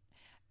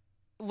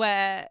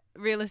where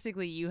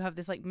realistically you have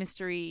this like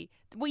mystery.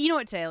 Well, you know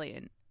it's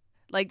alien.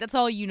 Like, that's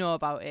all you know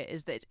about it,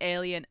 is that it's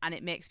alien and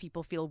it makes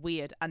people feel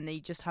weird, and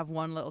they just have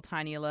one little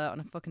tiny alert on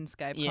a fucking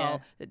Skype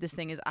call that this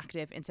thing is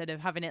active, instead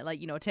of having it,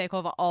 like, you know, take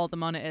over all the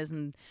monitors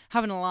and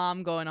have an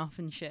alarm going off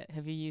and shit.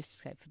 Have you used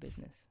Skype for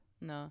Business?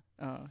 No.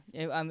 Oh.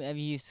 Have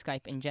you used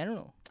Skype in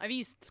general? I've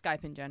used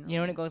Skype in general. You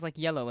know when it goes like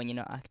yellow when you're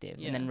not active,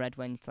 and then red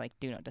when it's like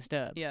do not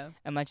disturb? Yeah.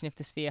 Imagine if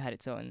the Sphere had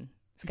its own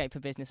Skype for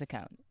Business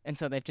account, and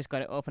so they've just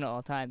got it open at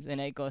all times, and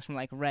it goes from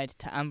like red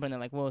to amber, and they're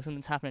like, whoa,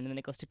 something's happening, and then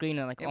it goes to green, and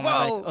they're like, oh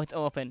my god, it's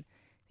open.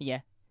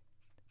 Yeah.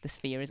 The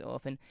Sphere is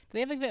open. Do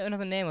they ever give it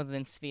another name other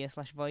than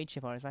Sphere/Void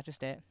Ship, or is that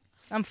just it?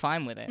 I'm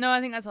fine with it. No, I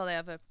think that's all they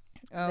ever.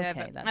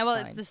 Okay, that's well,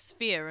 fine. it's the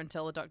Sphere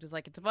until the doctor's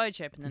like, it's a void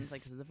ship, and then it's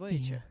like, it's the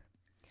void ship.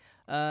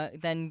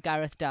 Then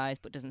Gareth dies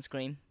but doesn't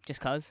scream,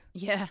 just 'cause.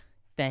 Yeah.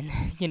 Then,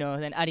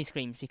 then Addie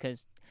screams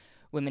because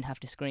women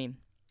have to scream.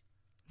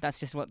 That's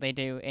just what they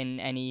do in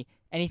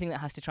anything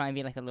that has to try and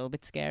be like a little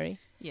bit scary.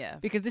 Yeah.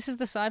 Because this is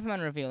the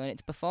Cyberman reveal, and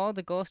it's before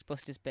the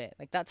Ghostbusters bit.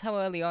 Like, that's how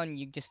early on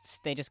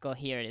they just go,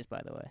 here it is,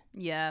 by the way.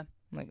 Yeah.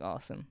 I'm like,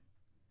 awesome.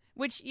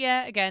 Which,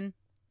 yeah, again,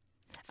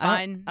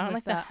 fine. I don't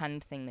like that. the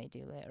hand thing they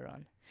do later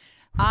on.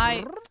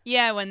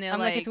 When they're I'm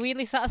like, it's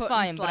weirdly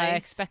satisfying, but I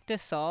expect a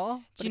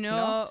saw. Do you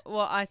know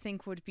what I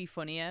think would be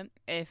funnier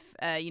if,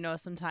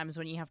 sometimes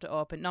when you have to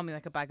open, normally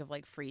like a bag of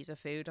like freezer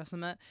food or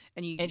something,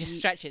 and it just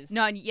stretches.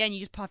 No, and you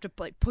just have to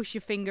like push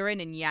your finger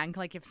in and yank.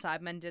 Like if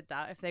Cybermen did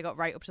that, if they got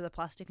right up to the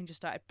plastic and just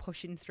started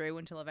pushing through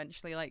until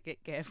eventually like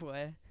it gave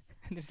way.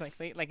 There's like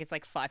it's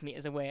like 5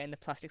 meters away and the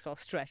plastic's all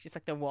stretched. It's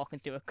like they're walking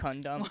through a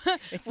condom.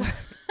 It's like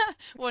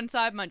one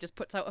Cyberman just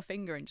puts out a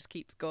finger and just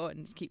keeps going,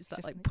 and just keeps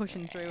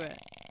pushing through it.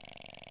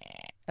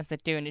 As they're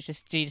doing, it's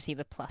just you see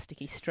the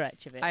plasticky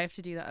stretch of it. I have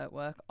to do that at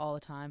work all the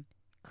time.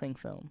 Cling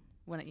film.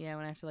 When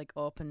I have to like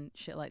open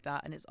shit like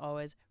that, and it's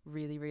always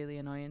really, really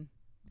annoying.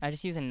 I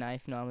just use a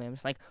knife normally. I'm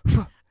just like,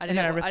 I did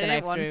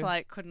it once.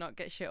 Like, could not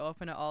get shit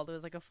open at all. There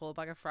was like a full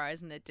bag of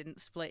fries, and it didn't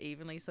split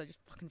evenly, so just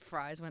fucking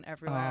fries went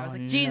everywhere. I was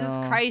like, Jesus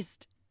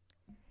Christ.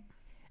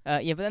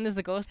 But then there's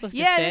the Ghostbusters bit.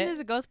 Yeah, then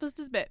there's a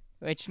Ghostbusters bit.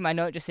 Which my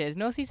note just says,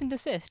 no cease and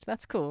desist.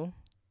 That's cool.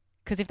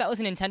 Because if that was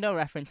a Nintendo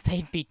reference,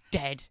 they'd be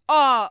dead.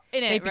 Oh,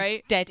 they'd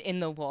be dead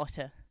in the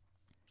water.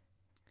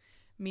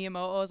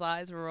 Miyamoto's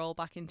eyes were all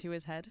back into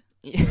his head.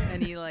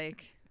 And he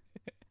like...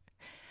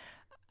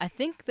 I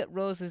think that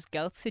Rose's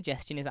Gelth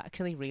suggestion is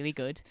actually really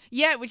good.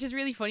 Yeah, which is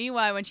really funny.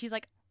 Why when she's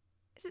like,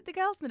 is it the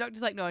Gelth? And the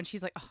doctor's like, no. And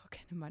she's like, oh,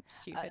 okay, never mind,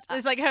 stupid.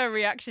 It's like her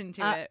reaction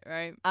to it,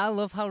 right? I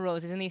love how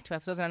Rose is in these 2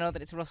 episodes, and I know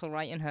that it's Russell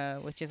writing her,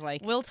 which is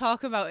like... We'll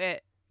talk about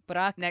it.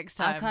 But next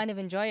time. I kind of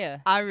enjoy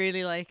her. I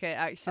really like it,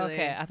 actually.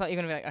 Okay, I thought you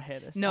were going to be like, I hear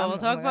this. No, we'll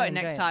talk about it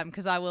next time,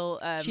 because I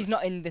will... she's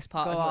not in this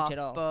part as much at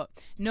all. But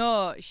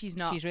no, she's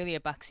not. She's really a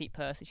backseat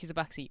person. She's a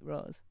backseat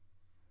Rose.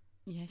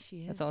 Yeah,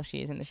 she is. That's all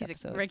she is in this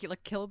episode. She's a regular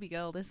Kilby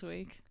girl this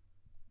week.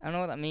 I don't know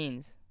what that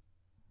means.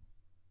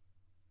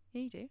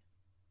 Yeah, you do.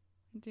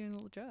 I'm doing a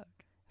little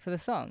joke. For the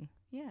song?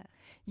 Yeah.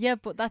 Yeah,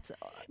 but that's...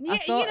 Yeah, I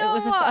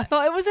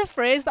thought it was a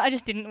phrase that I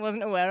just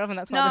wasn't aware of, and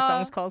that's why the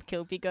song's called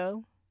Kilby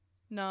Girl.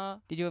 No.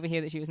 Did you ever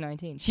hear that she was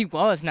 19? She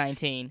was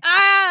 19.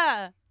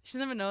 Ah! She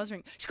doesn't have a nose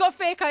ring. She's got a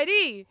fake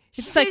ID.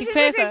 It's psychic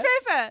paper.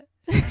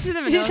 She doesn't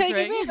have a nose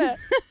ring.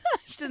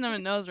 She doesn't have a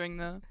nose ring,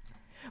 though.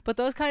 But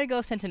those kind of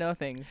girls tend to know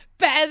things.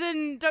 Better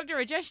than Dr.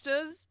 Rajesh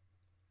does.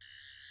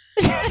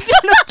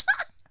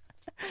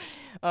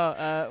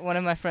 One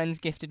of my friends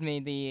gifted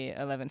me the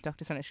 11th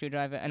Dr. Sonic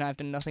screwdriver, and I've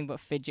done nothing but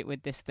fidget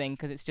with this thing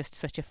because it's just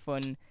such a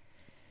fun...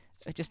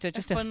 Just a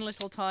fun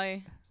little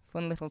toy.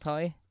 Fun little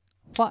toy.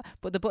 What?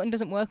 But the button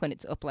doesn't work when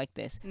it's up like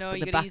this. No, but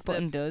you the gotta back use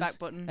button the does. back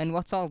button. And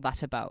what's all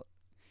that about?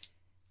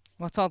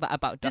 What's all that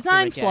about, Dr.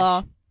 Design Rajesh?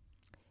 flaw.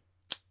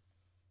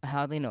 I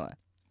hardly know it.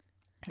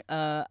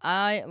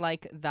 I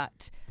like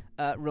that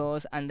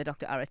Rose and the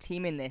Doctor are a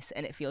team in this,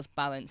 and it feels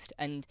balanced,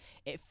 and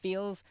it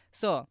feels...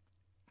 So,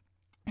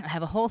 I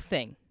have a whole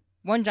thing.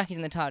 One, Jackie's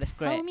in the TARDIS,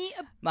 great. Tell me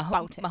My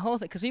whole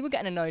thing, because we were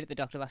getting annoyed at the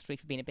Doctor last week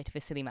for being a bit of a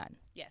silly man.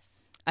 Yes.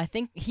 I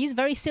think he's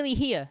very silly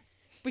here.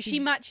 But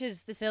she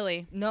matches the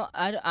silly. No,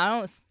 I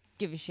don't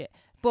give a shit.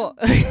 But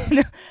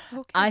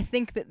I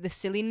think that the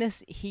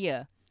silliness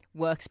here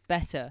works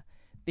better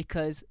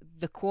because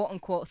the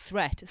quote-unquote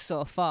threat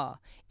so far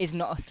is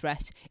not a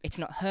threat. It's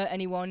not hurt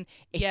anyone.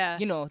 It's,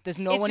 there's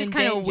no one in danger. It's just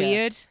kind of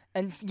weird.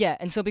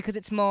 And so because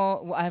it's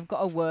more... I've got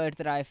a word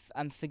that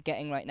I'm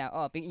forgetting right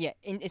now.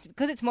 It's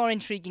because it's more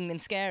intriguing than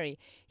scary.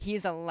 He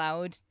is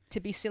allowed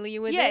to be silly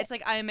with it. Yeah, it's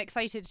like I am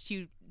excited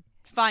to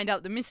find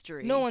out the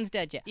mystery. No one's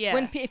dead yet.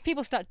 Yeah. If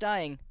people start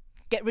dying,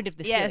 get rid of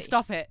the silly. Yeah,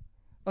 stop it.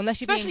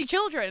 Especially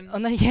children.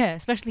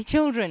 Especially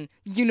children.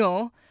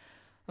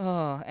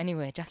 Oh,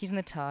 anyway, Jackie's in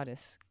the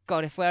TARDIS.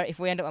 God, if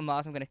we end up on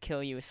Mars, I'm gonna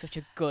kill you. It's such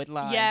a good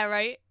line. Yeah,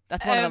 right.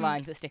 That's one of the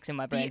lines that sticks in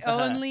my brain for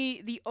her.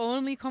 The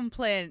only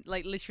complaint,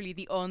 like literally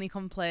the only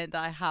complaint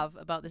that I have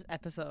about this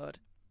episode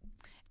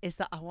is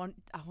that I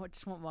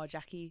just want more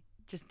Jackie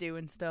just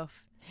doing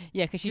stuff.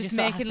 Yeah, because she just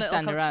sort of has to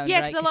stand around,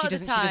 yeah, right? Because a lot of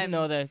the time she doesn't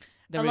know the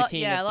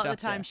routine. A of lot the of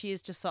the time she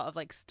is just sort of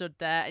like stood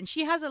there, and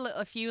she has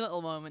a few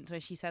little moments where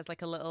she says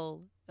like a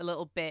little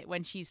bit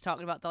when she's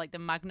talking about the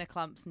magna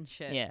clamps and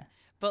shit. Yeah,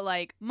 but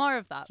like more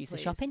of that. She's please.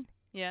 the shopping.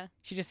 Yeah,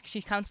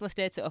 she council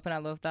estates it up, and I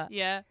love that.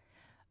 Yeah.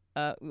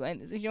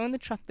 When they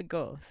trap the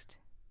ghost,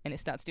 and it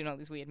starts doing all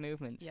these weird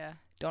movements. Yeah.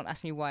 Don't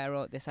ask me why I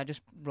wrote this. I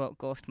just wrote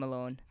Ghost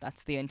Malone.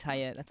 That's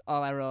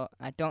all I wrote.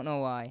 I don't know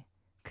why,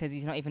 because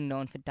he's not even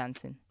known for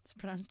dancing. It's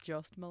pronounced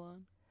Jost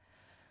Malone.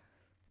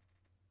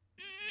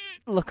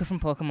 Looker from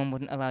Pokemon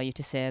wouldn't allow you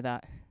to say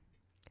that.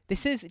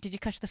 Did you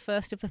catch the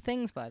first of the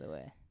things, by the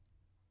way?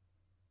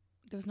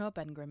 There was no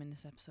Ben Grimm in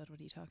this episode. What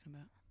are you talking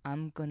about?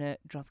 I'm gonna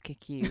drop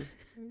kick you.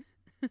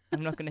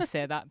 I'm not gonna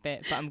say that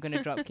bit, but I'm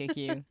gonna drop kick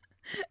you.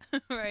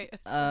 Right.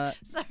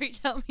 Sorry,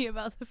 tell me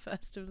about the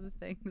first of the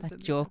things. That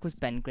joke was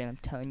Ben Grimm, I'm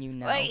telling you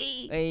now.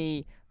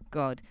 Hey,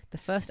 God. The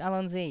first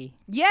Alonzi.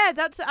 Yeah,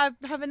 I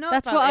have a note.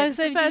 That's about what it. I was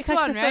saying. The first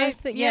one, right?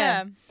 First thing?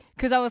 Yeah.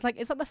 Because I was like,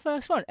 is that the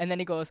first one? And then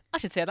he goes, I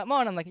should say that more.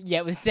 And I'm like, yeah,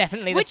 it was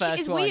definitely the first one. Which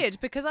is weird,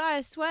 because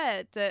I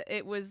swear that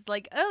it was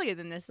like earlier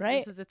than this. Right?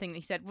 This was the thing that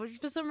he said. Which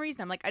for some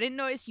reason, I'm like, I didn't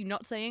notice you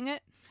not saying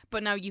it,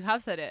 but now you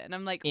have said it. And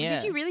I'm like, well,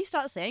 did you really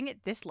start saying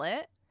it this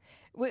late?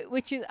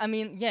 Which is,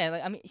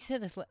 you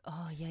said this,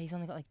 he's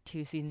only got like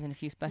 2 seasons and a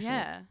few specials.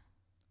 Yeah.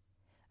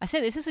 I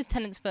said this is his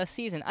Tennant's first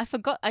season. I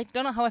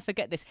don't know how I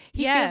forget this.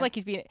 He feels like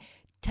he's been,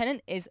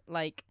 Tennant is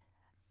like,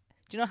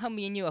 do you know how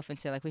me and you often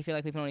say, like, we feel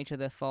like we've known each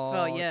other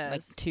for years.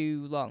 Like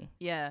too long?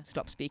 Yeah.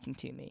 Stop speaking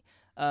to me.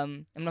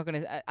 I'm not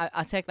going to,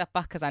 I take that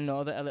back because I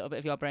know that a little bit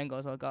of your brain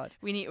goes, oh God.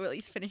 We need to at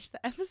least finish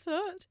the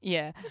episode.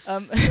 Yeah.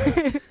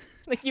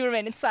 Like you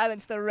remain in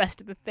silence the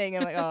rest of the thing.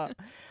 I'm like, oh.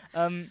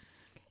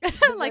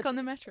 Like on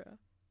the metro.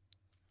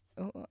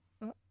 Oh.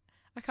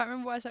 I can't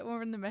remember what I said when we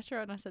were in the metro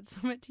and I said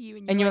something to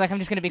you. And you were like, I'm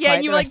just going to be quiet. Yeah,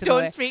 and you were like,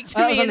 don't speak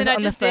to me. And then I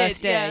just did.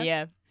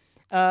 Yeah.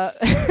 I'm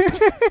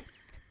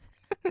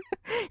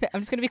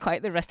just going to be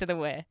quiet the rest of the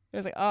way. I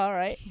was like, oh, all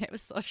right. Yeah, it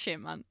was so shit,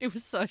 man. It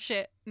was so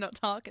shit not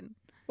talking.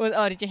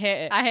 Well, did you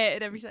hate it? I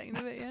hated every second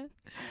of it,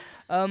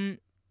 yeah.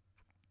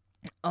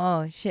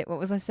 Oh, shit. What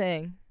was I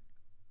saying?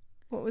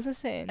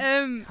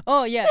 The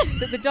Oh, yeah.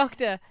 The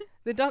doctor.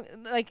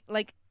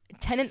 Like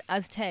Tennant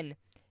as 10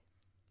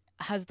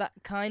 has that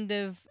kind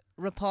of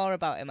rapport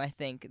about him, I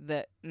think,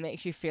 that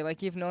makes you feel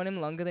like you've known him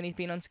longer than he's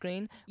been on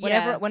screen.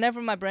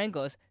 Whenever my brain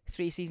goes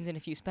 3 seasons and a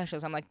few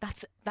specials, I'm like,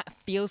 that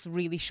feels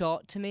really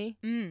short to me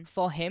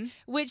for him.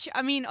 Which,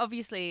 I mean,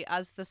 obviously,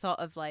 as the sort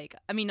of like,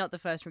 I mean, not the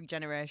first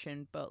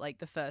regeneration, but like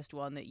the first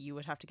one that you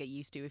would have to get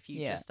used to if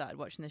you just started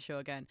watching the show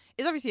again,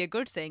 is obviously a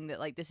good thing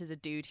that like this is a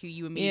dude who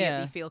you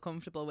immediately feel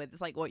comfortable with.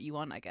 It's like what you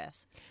want, I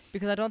guess.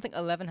 Because I don't think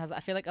 11 has. I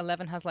feel like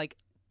 11 has like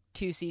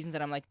 2 seasons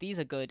that I'm like, these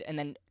are good, and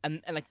then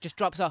like just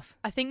drops off.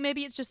 I think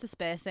maybe it's just the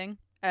spacing,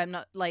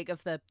 not like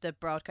of the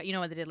broadcast. You know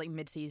when they did like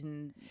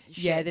mid-season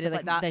shit, yeah, they did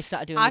like that. They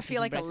started doing. I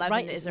feel like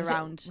 11 is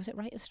around. Was it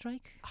writer's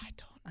strike? I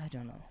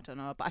don't know,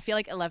 but I feel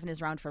like 11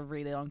 is around for a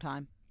really long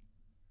time.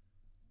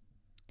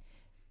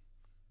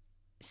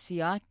 See,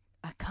 I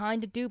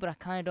kind of do, but I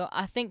kind of don't.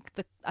 I think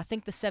the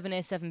 7A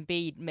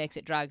 7B makes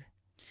it drag.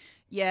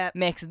 Yeah,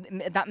 makes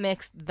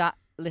that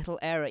little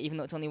error, even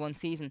though it's only 1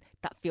 season,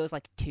 that feels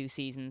like 2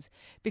 seasons.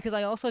 Because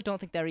I also don't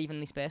think they're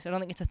evenly spaced. I don't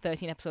think it's a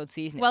 13-episode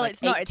season. Well,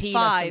 it's like not. It's 18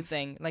 5. Or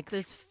something. Like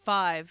there's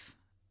 5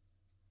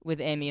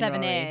 with Amy 7A,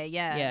 and Rory.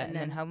 yeah. And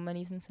then how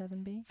many's in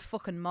 7B?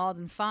 Fucking more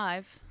than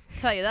 5.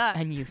 I'll tell you that.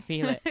 And you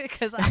feel it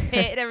because I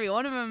hated every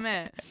one of them,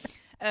 mate.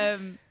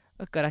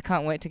 Oh God, I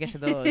can't wait to get to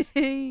those.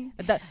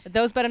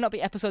 Those better not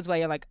be episodes where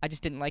you're like, I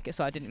just didn't like it,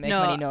 so I didn't make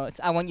many notes.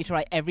 I want you to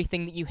write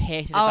everything that you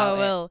hated about it. Oh, I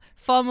will.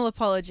 Formal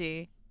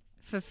apology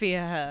for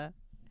Fear Her.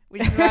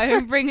 Which is why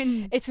I'm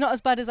bringing... It's not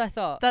as bad as I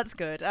thought. That's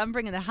good. I'm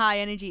bringing the high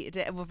energy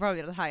today. Well,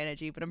 probably not the high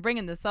energy, but I'm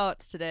bringing the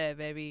thoughts today,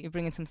 baby. You're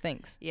bringing some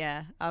things.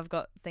 Yeah, I've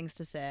got things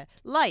to say.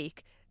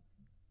 Like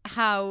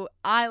how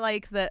I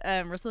like that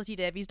Russell T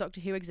Davies'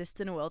 Doctor Who exists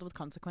in a world with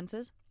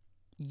consequences.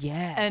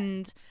 Yeah.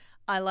 And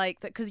I like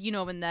that because, you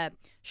know, when they're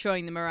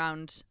showing them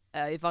around...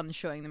 Yvonne's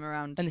showing them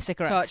around. And the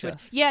cigarette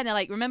stuff. Yeah, and they're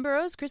like, remember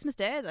us? Christmas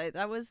Day?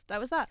 That was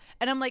that.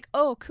 And I'm like,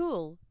 oh,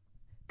 cool.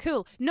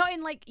 Not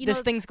in like,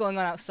 there's things going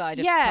on outside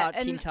of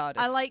Team TARDIS.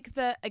 I like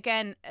that,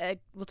 again,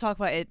 we'll talk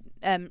about it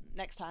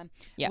next time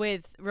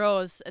with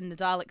Rose and the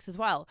Daleks as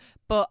well.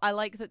 But I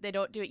like that they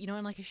don't do it, you know,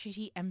 in like a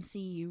shitty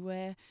MCU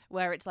way,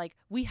 where it's like,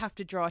 we have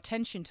to draw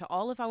attention to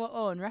all of our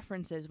own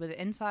references with it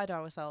inside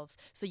ourselves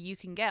so you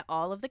can get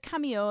all of the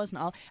cameos and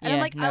all. And I'm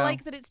like, I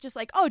like that it's just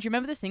like, oh, do you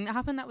remember this thing that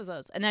happened? That was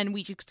us. And then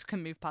we just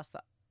can move past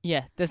that.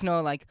 Yeah, there's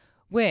no like,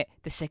 wait,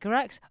 the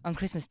cigarettes on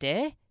Christmas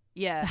Day?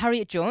 Yeah.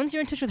 Harriet Jones?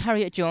 You're in touch with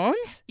Harriet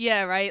Jones?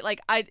 Yeah, right.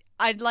 Like,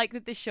 I'd like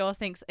that this show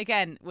thinks,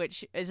 again,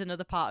 which is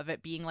another part of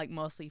it being, like,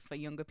 mostly for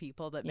younger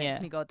people that makes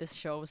me go, this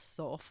show was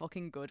so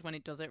fucking good when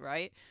it does it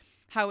right.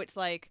 How it's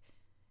like,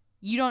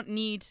 you don't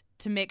need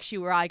to make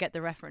sure I get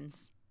the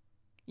reference.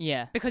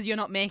 Yeah. Because you're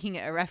not making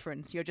it a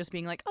reference. You're just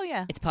being like, oh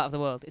yeah. It's part of the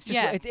world. It's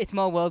just it's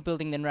more world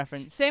building than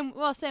reference. Same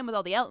with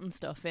all the Elton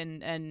stuff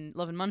in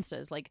Love and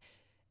Monsters. Like,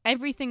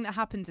 everything that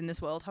happens in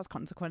this world has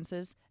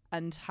consequences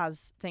and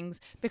has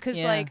things. Because,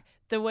 like,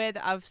 the way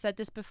that I've said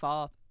this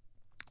before,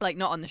 like,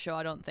 not on the show,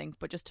 I don't think,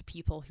 but just to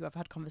people who I've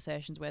had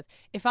conversations with.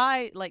 If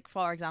I, like,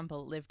 for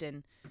example, lived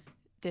in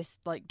this,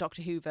 like,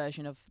 Doctor Who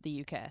version of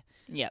the UK.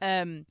 Yeah.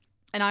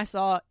 And I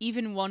saw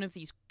even one of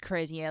these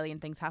crazy alien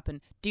things happen,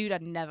 dude,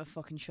 I'd never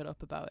fucking shut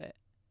up about it.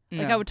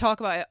 Like, I would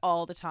talk about it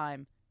all the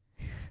time.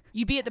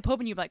 You'd be at the pub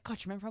and you'd be like, God,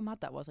 you remember how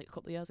mad that was, like, a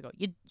couple of years ago?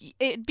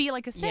 It'd be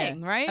like a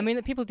thing, right? I mean,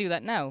 that people do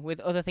that now with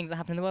other things that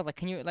happen in the world. Like,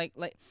 can you,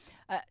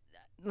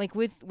 like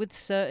with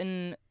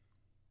certain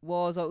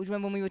wars, or do you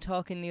remember when we were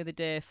talking the other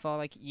day for,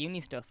 like,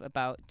 uni stuff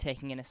about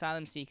taking in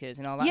asylum seekers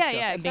and all that stuff?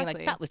 Yeah, and exactly.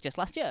 being like, that was just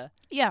last year.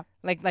 Yeah.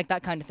 Like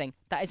that kind of thing.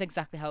 That is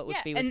exactly how it would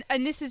be.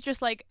 And this is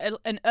just like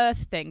an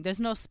Earth thing. There's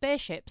no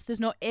spaceships.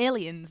 There's no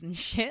aliens and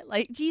shit.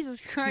 Like,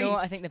 Jesus Christ. You know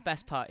what I think the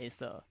best part is,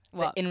 though?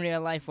 What? That in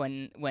real life,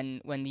 when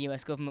the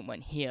US government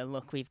went, here,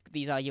 look,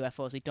 these are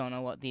UFOs, we don't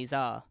know what these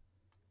are.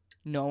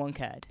 No one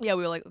cared. Yeah,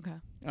 we were like, okay.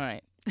 All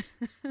right.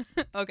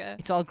 Okay.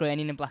 It's all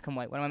grainy and black and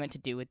white. What am I meant to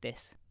do with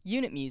this?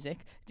 Unit music.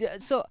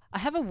 So I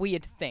have a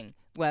weird thing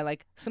where,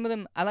 like, some of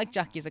them, I like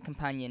Jackie as a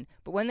companion,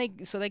 but when they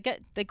go to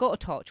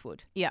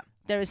Torchwood. Yeah.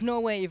 There is no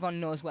way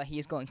Yvonne knows where he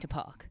is going to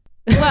park.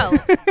 Well,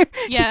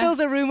 She fills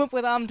a room up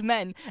with armed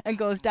men and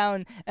goes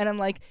down, and I'm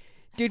like,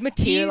 dude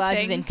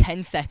materializes in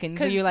 10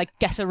 seconds, and you're like,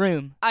 guess a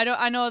room.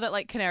 I know that,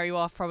 like, Canary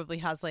Wharf probably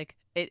has, like,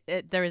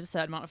 there is a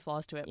certain amount of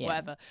flaws to it,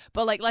 whatever.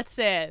 But, like, let's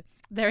say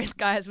there is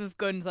guys with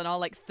guns on all,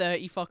 like,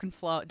 30 fucking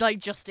floors, like,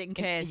 just in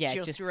case,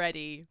 just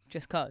ready.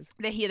 Just cause.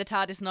 They hear the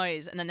TARDIS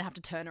noise, and then they have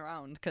to turn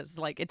around, because,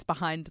 like, it's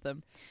behind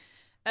them.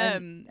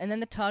 And then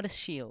the TARDIS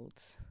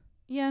shields.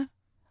 Yeah.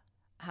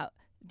 How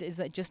is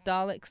that just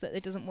Daleks that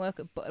it doesn't work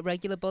at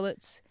regular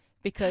bullets?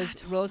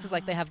 Because Rose is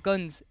like, they have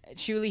guns.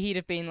 Surely he'd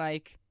have been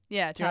like,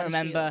 yeah, do you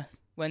remember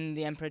when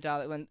the Emperor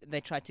Dalek, when they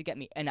tried to get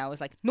me? And I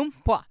was like, num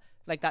pwa,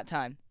 like that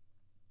time.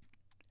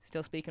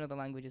 Still speaking other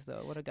languages,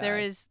 though. What a guy. There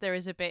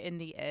is a bit in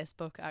the Ace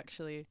book,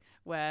 actually,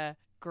 where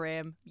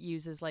Graham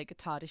uses, like,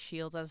 TARDIS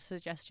shields as a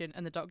suggestion,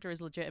 and the Doctor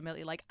is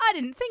legitimately like, I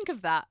didn't think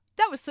of that.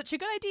 That was such a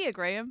good idea,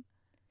 Graham.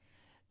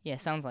 Yeah,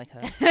 sounds like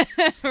her.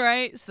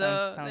 Right?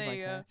 So, sounds there like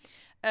you go. her.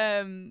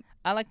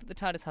 I like that the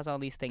TARDIS has all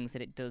these things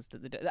that it does.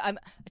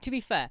 To be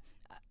fair,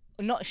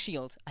 not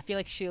shields. I feel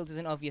like shields is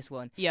an obvious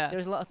one. Yeah.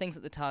 There's a lot of things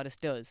that the TARDIS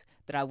does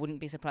that I wouldn't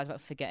be surprised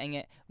about forgetting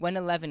it. When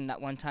 11 that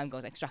one time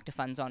goes extractor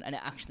fans on and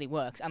it actually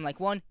works, I'm like,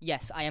 one,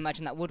 yes, I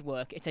imagine that would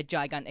work. It's a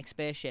gigantic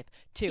spaceship.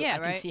 Two, I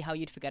can see how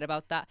you'd forget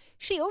about that.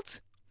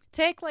 Shields.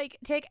 Take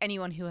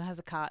anyone who has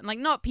a car, and, like,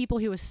 not people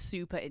who are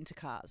super into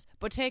cars,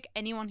 but take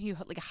anyone who,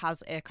 like,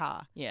 has a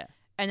car. Yeah.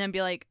 And then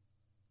be like,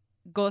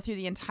 go through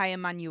the entire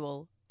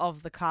manual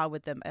of the car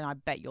with them, and I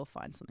bet you'll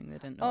find something they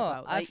didn't know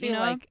about. Like, I feel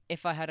like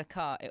if I had a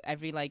car,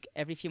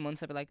 every few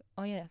months I'd be like,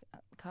 oh yeah,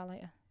 car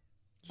lighter,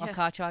 or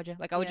car charger.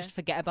 Like, I would just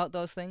forget about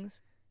those things.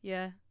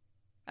 Yeah.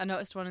 I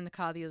noticed one in the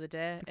car the other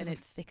day, because and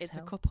it's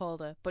a cup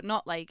holder, but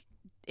not like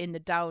in the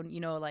down,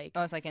 like.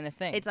 Oh, it's like in a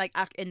thing. It's like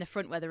in the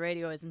front where the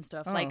radio is and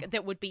stuff. Like,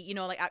 that would be,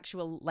 like,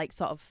 actual, like,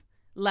 sort of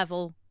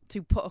level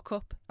to put a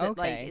cup that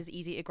like is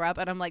easy to grab.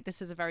 And I'm like, this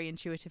is a very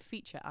intuitive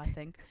feature, I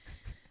think.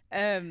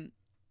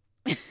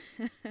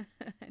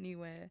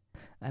 Anyway,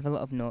 I have a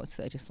lot of notes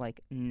that are just,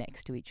 like,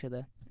 next to each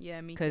other.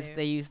 Yeah, me too. Because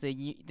they use the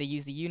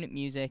unit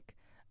music,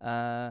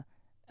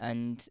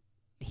 and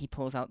he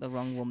pulls out the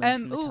wrong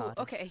woman from the TARDIS.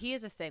 Okay,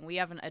 here's a thing we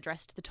haven't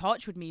addressed. The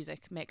Torchwood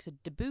music makes a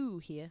debut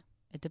here.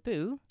 A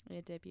debut?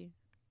 A debut.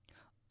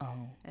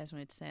 Oh. I just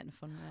wanted to say it in a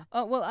fun way.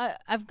 Oh, well,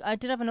 I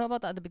did have a note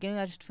about that at the beginning.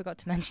 I just forgot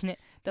to mention it.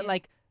 That,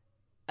 like,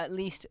 at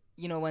least,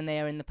 when they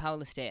are in the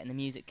powerless state and the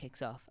music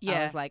kicks off,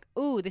 I was like,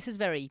 ooh, this is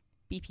very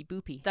beepy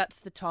boopy. That's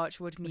the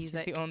Torchwood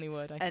music. Which is the only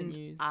word I can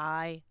use.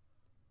 I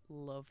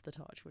love the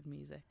Torchwood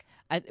music.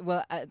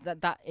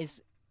 That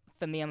is,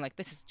 for me, I'm like,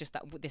 this is just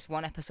this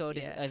one episode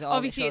is all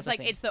obviously it's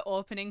like it's the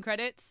opening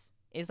credits.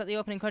 Is that the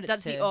opening credits?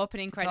 That's the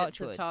opening credits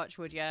of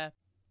Torchwood, yeah.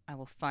 I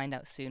will find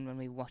out soon when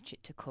we watch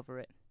it to cover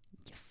it.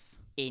 Yes.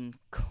 In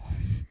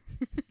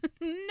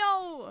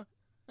No.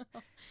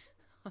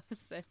 I've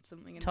saved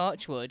something in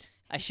Torchwood.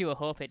 I sure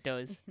hope it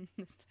does. In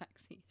the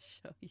taxi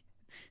show you.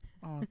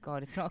 Oh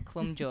God, it's not a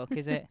Clum joke,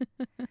 is it?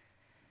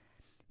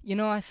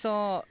 I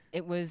saw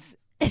it was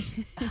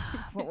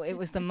it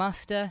was the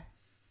Master,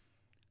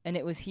 and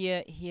it was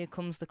here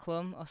comes the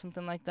Clum or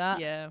something like that.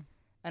 Yeah.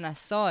 And I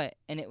saw it,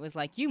 and it was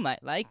like, you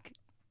might like,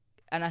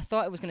 and I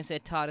thought it was going to say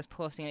TARDIS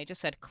posting, and it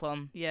just said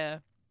Clum. Yeah.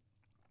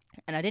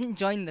 And I didn't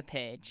join the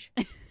page.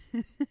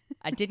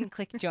 I didn't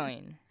click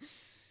join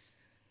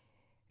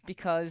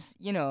because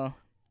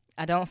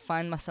I don't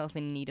find myself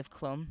in need of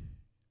Clum.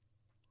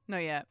 No,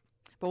 yet.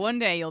 But one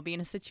day you'll be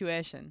in a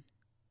situation.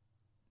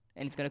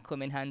 And it's going to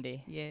come in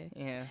handy. Yeah.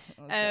 Yeah.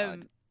 Oh,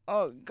 God.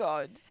 Oh,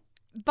 God.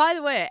 By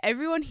the way,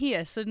 everyone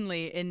here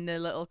suddenly in the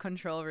little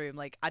control room,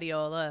 like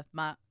Adiola,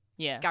 Matt,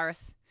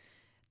 Gareth,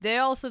 they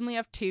all suddenly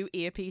have 2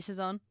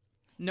 earpieces on.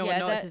 No one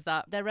notices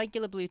that. They're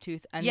regular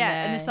Bluetooth, and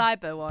and the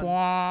Cyber one.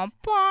 Bwah,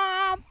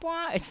 bwah,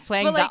 bwah. It's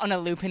playing that on a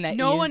loop in their ears.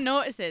 No one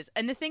notices.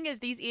 And the thing is,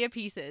 these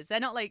earpieces, they're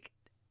not like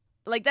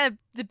they're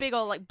the big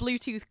old like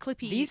Bluetooth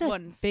clippy these are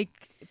ones. Big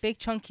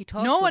chunky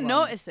Torchwood No one ones.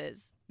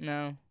 notices.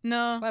 No.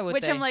 Why would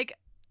Which they? I'm like,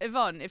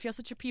 Yvonne, if you're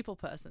such a people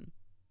person.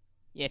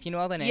 Yeah, if you know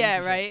all their names. Yeah,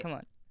 and shit, right. Come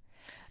on.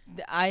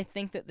 I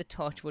think that the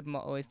Torchwood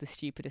motto is the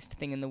stupidest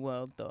thing in the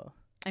world, though.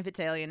 If it's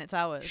alien, it's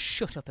ours.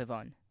 Shut up,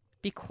 Yvonne.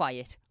 Be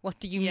quiet. What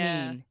do you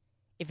mean?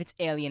 If it's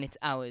alien, it's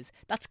ours.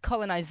 That's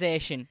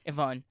colonization,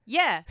 Yvonne.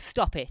 Yeah.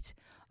 Stop it.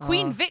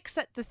 Queen Vic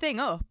set the thing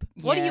up.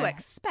 What do you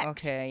expect?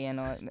 Okay, yeah,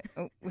 no.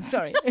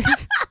 Sorry.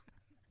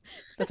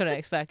 That's what I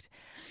expect.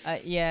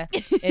 Yeah,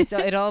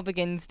 it all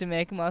begins to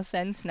make more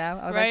sense now.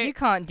 I was like, you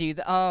can't do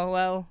that. Oh,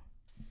 well.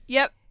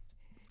 Yep.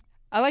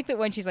 I like that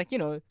when she's like,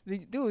 you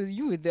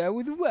were there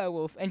with a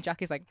werewolf. And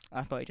Jackie's like,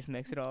 I thought he just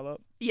makes it all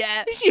up.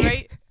 Yeah,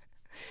 right.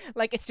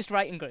 Like, it's just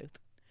writing group.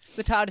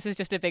 The TARDIS is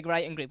just a big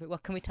writing group.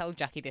 What can we tell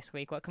Jackie this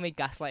week? What can we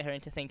gaslight her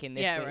into thinking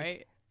this week? Yeah,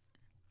 right.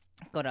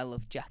 God, I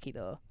love Jackie,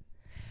 though.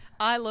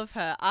 I love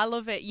her. I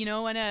love it. You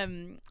know,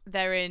 when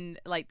they're in,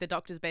 like, the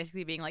doctor's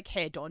basically being like,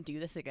 hey, don't do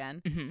this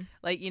again. Mm-hmm.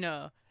 Like, you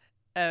know,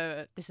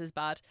 this is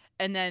bad.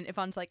 And then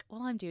Yvonne's like,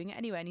 well, I'm doing it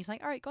anyway. And he's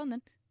like, all right, go on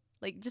then.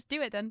 Like, just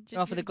do it then.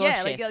 For the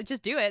ghost shift. like,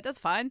 just do it. That's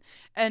fine.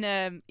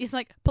 And he's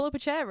like, pull up a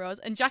chair, Rose.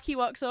 And Jackie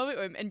walks over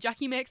to him, and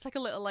Jackie makes like a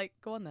little like,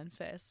 go on then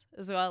face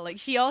as well. Like,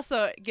 she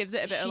also gives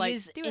it a bit of like,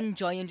 do it. She's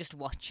enjoying just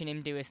watching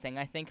him do his thing,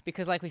 I think,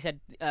 because like we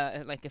said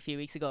like a few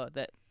weeks ago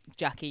that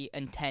Jackie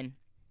and 10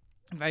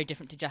 are very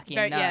different to Jackie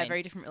and 9. Yeah,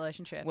 very different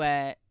relationship.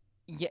 Where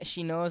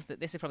she knows that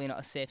this is probably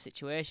not a safe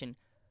situation.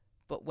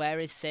 But where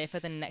is safer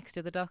than next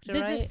to the doctor,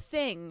 There's right? a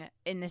thing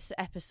in this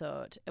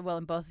episode, well,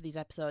 in both of these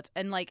episodes,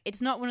 and, like,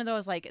 it's not one of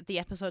those, like, the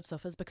episode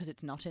suffers because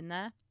it's not in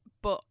there,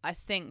 but I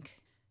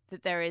think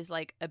that there is,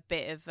 like, a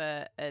bit of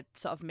a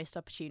sort of missed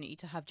opportunity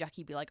to have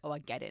Jackie be like, oh, I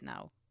get it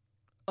now.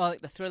 Oh,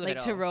 like the thrill of it all.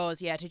 Like, to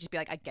Rose, yeah, to just be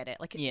like, I get it.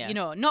 Like, Yeah. you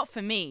know, not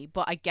for me,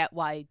 but I get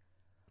why.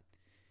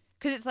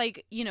 Because it's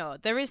like, you know,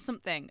 there is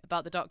something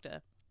about the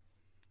doctor,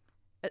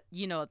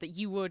 you know, that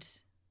you would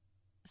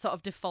sort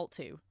of default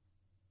to.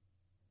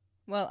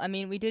 Well, I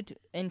mean, we did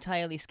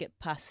entirely skip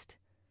past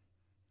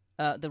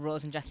the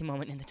Rose and Jackie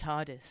moment in the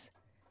TARDIS.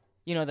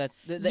 You know, that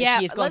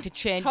she is going to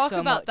change so much. Talk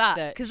about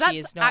that, because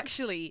that's not...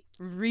 actually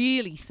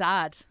really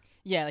sad.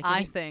 Yeah, like,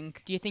 I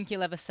think. Do you think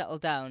you'll ever settle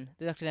down?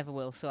 The doctor never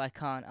will, so I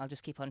can't. I'll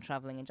just keep on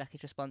travelling. And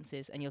Jackie's response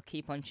is, and you'll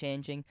keep on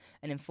changing.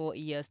 And in 40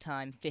 years'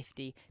 time,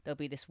 50, there'll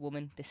be this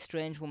woman, this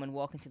strange woman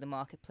walking through the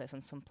marketplace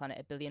on some planet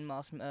 1 billion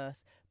miles from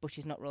Earth, but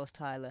she's not Rose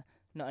Tyler.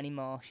 Not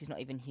anymore. She's not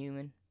even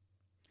human.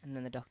 And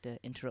then the doctor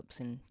interrupts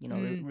and, you know,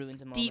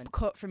 ruins a moment. Deep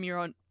cut from your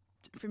own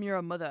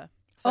mother.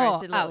 Sorry, Oh, it's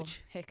a little ouch.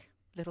 hick.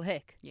 Little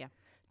hick? Yeah.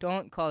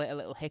 Don't call it a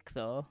little hick,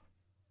 though.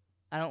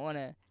 I don't want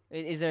to...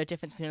 Is there a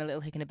difference between a little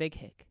hick and a big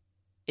hick?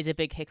 Is a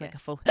big hick like a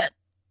full...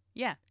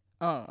 Yeah.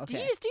 Oh, okay.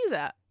 Did you just do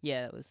that?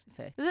 Yeah, that was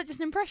fake. Was that just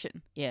an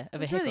impression? Yeah,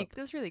 of a That hiccup.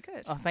 was really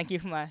good. Oh, thank you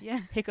for my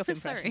hiccup impression.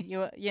 Sorry.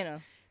 You know,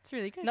 It's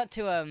really good. not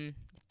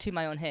to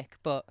my own hick,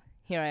 but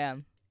here I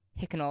am,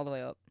 hicking all the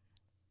way up.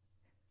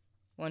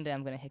 One day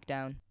I'm going to hick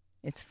down.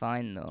 It's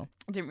fine, though.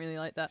 I didn't really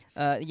like that.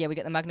 Yeah, we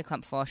get the Magna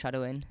Clamp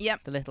foreshadowing.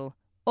 Yep. The little,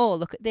 oh,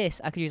 look at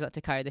this. I could use that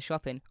to carry the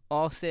shopping.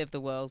 Or save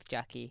the world,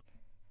 Jackie.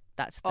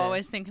 That's the...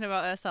 Always thinking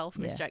about herself,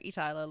 Miss Jackie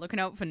Tyler,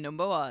 looking out for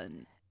number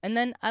one. And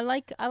then I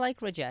like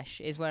Rajesh,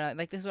 is where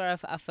this is where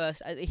I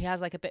first... he has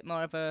like a bit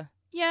more of a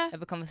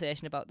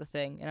conversation about the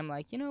thing. And I'm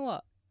like, you know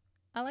what?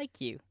 I like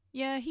you.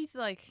 Yeah, he's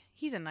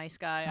a nice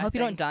guy. I hope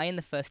you don't die in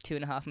the first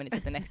 2.5 minutes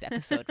of the next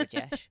episode,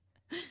 Rajesh.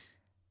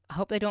 I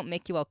hope they don't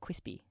make you all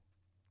crispy.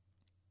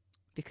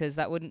 Because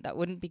that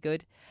wouldn't be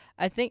good.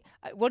 I think.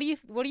 What do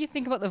you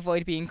think about the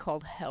void being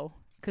called hell?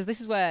 Because this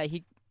is where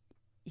he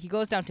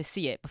goes down to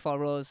see it before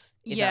Rose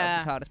is out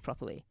of the TARDIS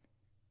properly.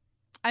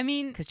 I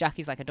mean, because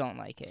Jackie's like, I don't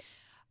like it.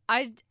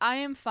 I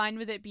am fine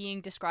with it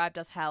being described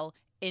as hell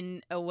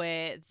in a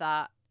way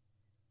that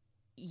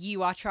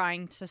you are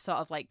trying to sort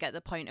of like get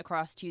the point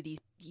across to these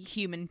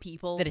human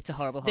people that it's a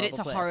horrible that it's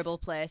a place. horrible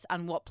place,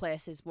 and what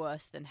place is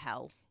worse than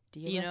hell?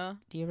 Do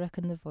you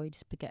reckon the void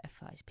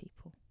spaghettifies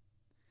people?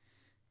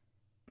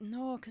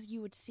 No, because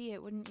you would see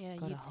it, wouldn't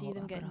you? You'd see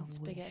them getting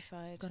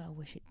spaghettified. God, I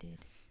wish it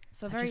did.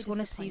 So I just want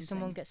to see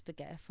someone get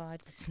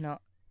spaghettified. That's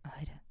not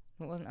Ida.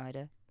 It wasn't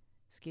Ida.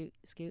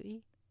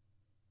 Scooty?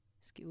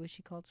 Was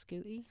she called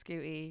Scooty?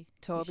 Scooty.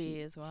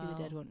 Toby as well. She's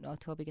the dead one. No,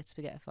 Toby gets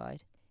spaghettified.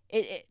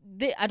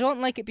 I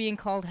don't like it being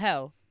called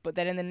hell, but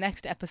then in the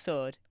next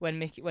episode, when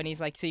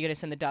he's like, so you're going to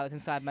send the Daleks and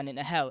Cybermen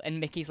into hell,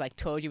 and Mickey's like,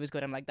 told you was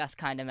good, I'm like, that's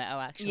kind of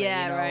metal, actually.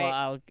 Yeah, you know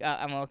right. What?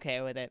 I'm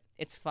okay with it.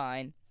 It's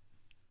fine.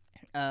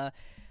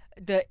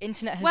 The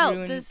internet has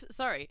ruined...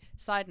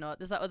 side note,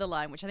 there's that other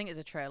line, which I think is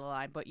a trailer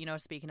line, but, you know,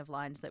 speaking of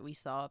lines that we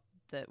saw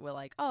that were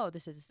like, oh,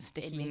 this is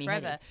in me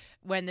forever,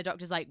 when the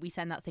doctor's like, we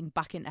send that thing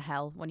back into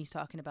hell, when he's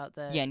talking about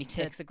the... Yeah, and he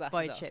takes the glasses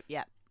void off. ship.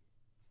 Yeah.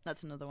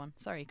 That's another one.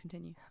 Sorry,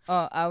 continue.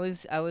 Oh, I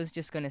was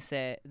just going to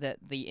say that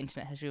the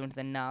internet has ruined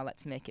the now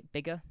let's make it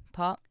bigger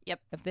part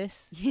of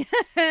this.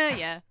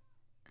 Yeah.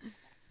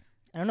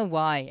 I don't know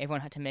why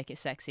everyone had to make it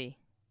sexy.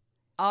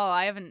 Oh,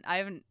 I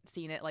haven't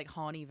seen it like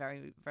horny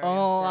very Oh,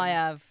 often. I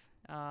have.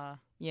 Ah.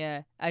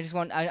 Yeah,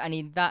 I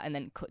need that, and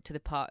then cut to the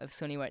part of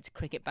Sonny where it's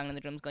Cricket banging on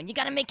the drums, going, "You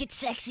gotta make it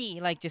sexy!"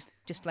 Like just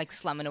like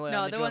slamming away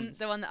on the drums.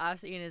 The one that I've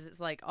seen is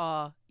it's like,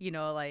 oh, you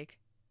know, like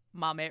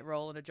my mate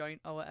rolling a joint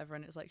or whatever,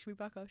 and it's like, should we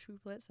back off? Should we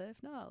play it safe?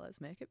 No, let's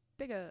make it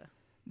bigger.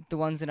 The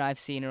ones that I've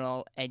seen are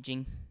all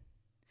edging.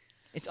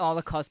 It's all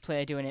a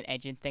cosplayer doing an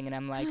edging thing, and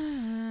I'm like,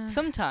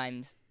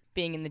 sometimes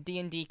being in the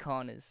D&D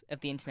corners of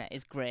the internet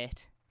is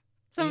great.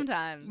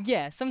 Sometimes.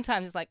 Yeah,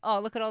 sometimes it's like,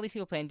 oh, look at all these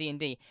people playing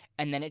D&D,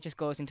 and then it just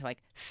goes into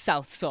like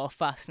South so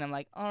fast, and I'm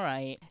like, all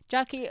right,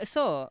 Jackie.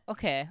 So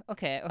okay.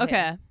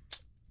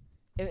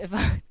 If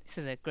this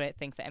is a great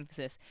thing for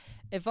emphasis.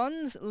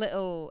 Yvonne's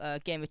little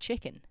game of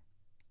chicken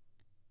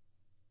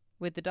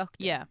with the doctor.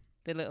 Yeah.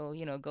 The little,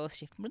 ghost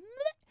shift.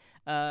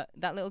 That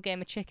little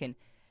game of chicken.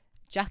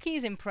 Jackie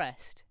is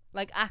impressed.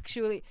 Like,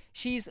 actually,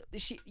 she,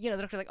 the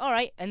doctor's like, all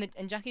right, and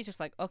Jackie's just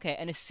like, okay,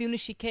 and as soon as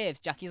she caves,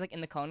 Jackie's like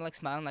in the corner, like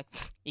smiling, like,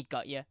 he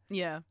got you.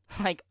 Yeah.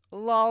 Like,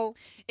 lol.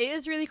 It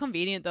is really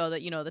convenient though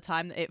that the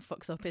time that it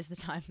fucks up is the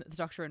time that the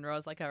Doctor and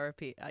Rose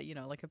appear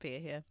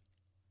here.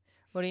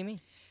 What do you mean?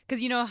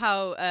 Because you know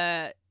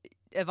how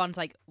Yvonne's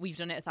like, we've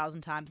done it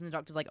 1,000 times, and the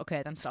Doctor's like,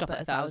 okay, then stop at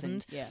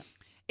 1,000. Yeah.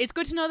 It's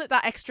good to know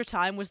that extra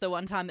time was the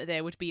one time that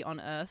they would be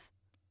on Earth.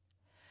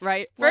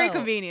 Right? Very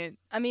convenient.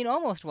 I mean,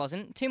 almost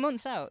wasn't. 2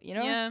 months out,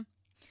 Yeah.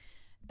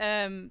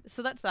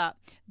 So that's that.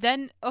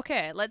 Then,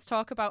 okay, let's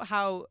talk about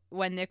how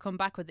when they come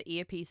back with the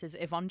earpieces,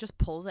 Yvonne just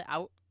pulls it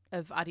out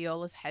of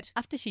Adiola's head.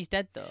 After she's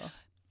dead, though.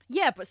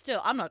 Yeah, but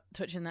still, I'm not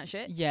touching that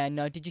shit. Yeah,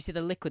 no, did you see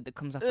the liquid that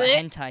comes off that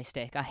hentai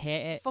stick? I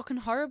hate it. Fucking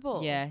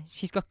horrible. Yeah,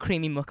 she's got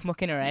creamy muck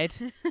in her head.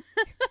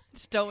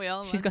 Don't we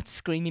all, man? She's got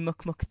screamy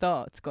muck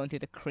thoughts going through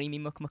the creamy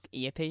muck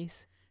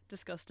earpiece.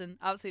 Disgusting.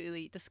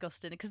 Absolutely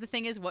disgusting. Because the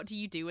thing is, what do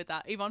you do with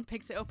that? Yvonne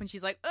picks it up and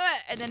she's like, ugh!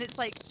 And then it's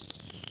like...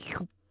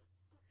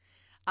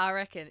 I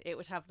reckon it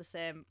would have the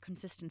same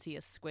consistency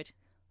as squid.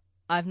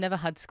 I've never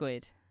had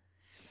squid.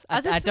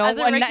 As a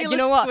regular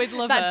squid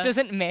lover. That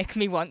doesn't make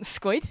me want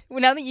squid. Well,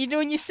 now that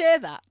you say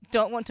that,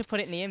 don't want to put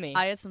it near me.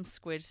 I had some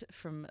squid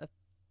from a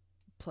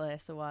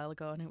place a while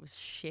ago and it was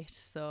shit,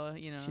 so,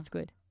 Shit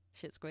squid?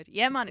 Shit squid.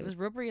 Yeah, man, it was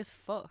rubbery as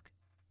fuck.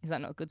 Is that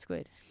not good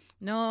squid?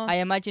 No. I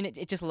imagine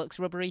it just looks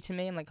rubbery to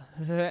me. I'm like,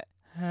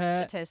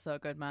 It tastes so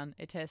good, man.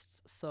 It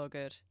tastes so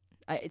good.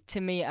 To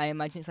me, I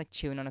imagine it's like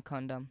chewing on a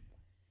condom.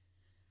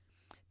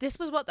 This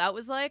was what that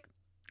was like.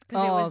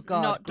 Because it was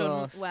not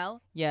gross. done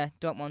well. Yeah,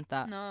 don't want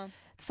that. No.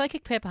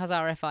 Psychic paper has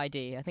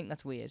RFID. I think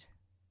that's weird.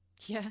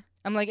 Yeah.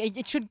 I'm like,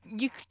 it should.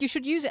 You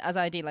should use it as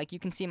ID. Like, you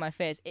can see my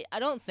face. I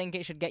don't think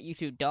it should get you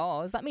through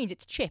doors. That means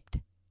it's chipped.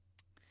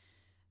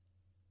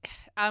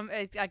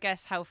 I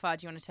guess how far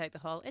do you want to take the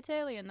whole? It's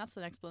alien. That's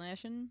an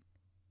explanation.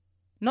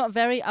 Not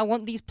very. I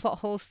want these plot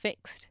holes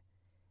fixed.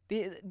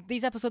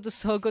 These episodes are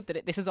so good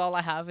that this is all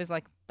I have. Is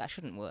like, that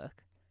shouldn't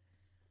work.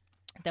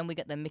 Then we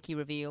get the Mickey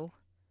reveal.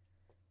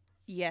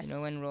 Yes.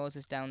 When Rose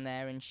is down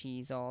there and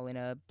she's all in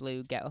a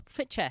blue get-up.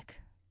 Fit check.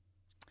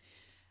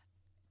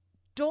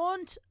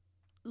 Don't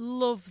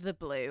love the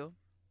blue.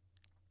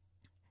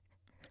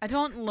 I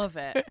don't love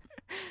it.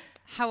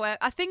 However,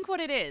 I think what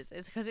it is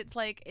because it's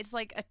like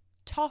a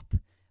top.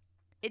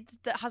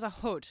 That has a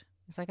hood.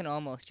 It's like an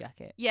almost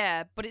jacket.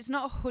 Yeah, but it's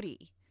not a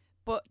hoodie.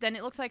 But then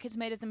it looks like it's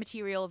made of the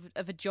material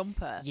of a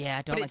jumper. Yeah,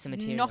 I don't like the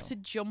material. But it's not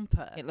a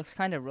jumper. It looks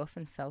kind of rough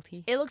and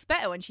felty. It looks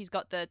better when she's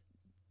got the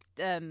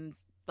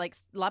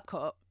lab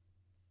coat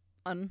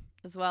on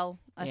as well,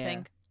 I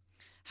think.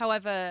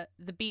 However,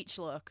 the beach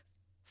look,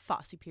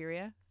 far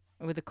superior.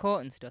 With the coat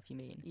and stuff, you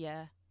mean?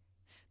 Yeah.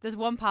 There's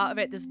one part of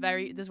it,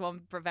 there's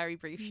one very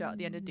brief shot at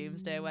the end of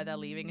Doomsday where they're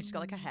leaving and she's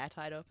got like her hair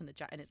tied up and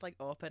and it's like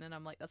open and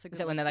I'm like, that's a good look. Is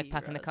that when they're like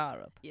packing Rose. the car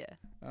up? Yeah.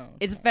 Oh, okay.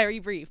 It's very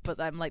brief, but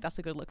I'm like, that's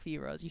a good look for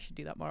you, Rose. You should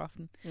do that more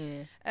often.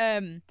 Yeah.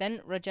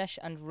 Then Rajesh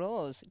and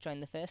Rose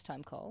join the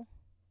FaceTime call.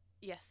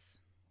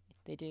 Yes.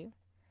 They do.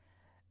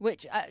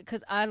 Which,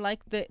 because I like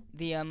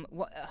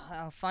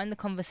I'll find the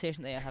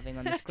conversation they are having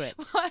on the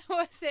script. What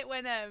was it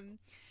when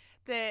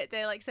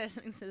they like say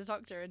something to the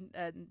Doctor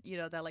and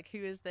they're like,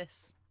 who is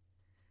this?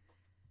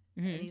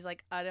 Mm-hmm. And he's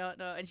like, I don't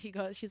know. And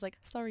she's like,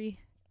 sorry,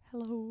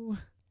 hello.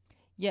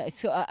 Yeah,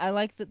 so I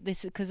like that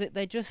this, because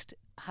they're just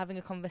having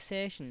a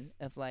conversation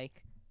of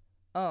like,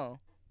 oh,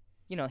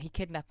 he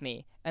kidnapped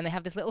me. And they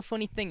have this little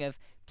funny thing of,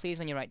 please,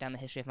 when you write down the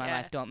history of my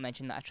life, don't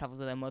mention that I travelled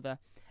with her mother.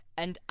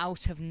 And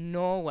out of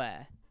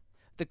nowhere,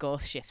 the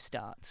ghost shift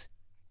starts.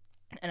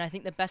 And I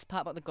think the best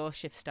part about the ghost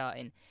shift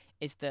starting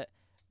is that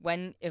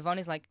when Yvonne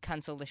is like,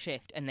 cancel the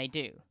shift, and they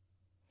do,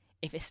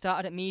 if it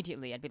started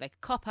immediately, I'd be like,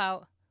 cop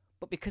out.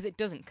 But because it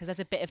doesn't, because there's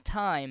a bit of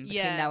time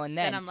between now and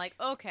then I'm like,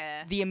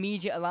 okay. The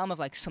immediate alarm of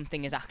like,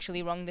 something is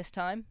actually wrong this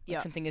time. Like,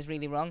 something is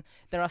really wrong.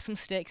 There are some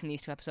stakes in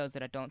these two episodes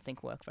that I don't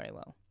think work very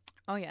well.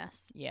 Oh,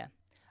 yes. Yeah.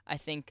 I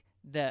think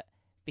that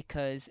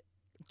because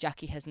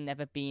Jackie has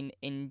never been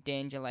in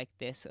danger like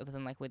this, other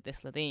than like with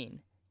this Ladine,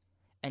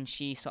 and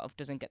she sort of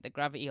doesn't get the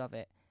gravity of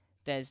it,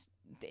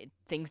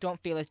 things don't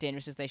feel as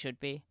dangerous as they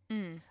should be.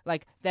 Mm.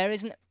 Like, there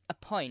isn't a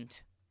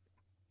point.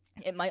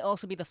 It might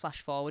also be the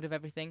flash forward of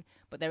everything,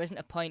 but there isn't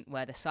a point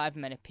where the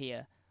Cybermen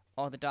appear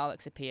or the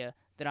Daleks appear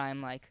that I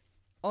am like,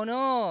 oh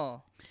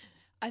no.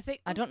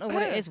 I don't know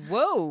what it is.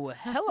 Whoa,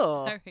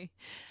 hello. Sorry.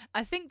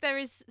 I think there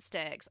is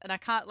stakes, and I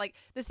can't, like,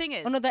 the thing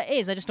is... Oh, no, there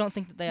is. I just don't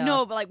think that they are.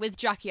 No, but, like, with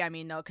Jackie, I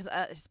mean, no, because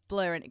it's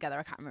blurring together.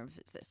 I can't remember if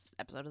it's this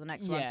episode or the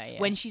next one. Yeah.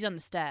 When she's on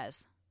the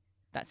stairs.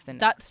 That's the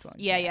next one.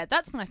 Yeah,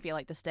 that's when I feel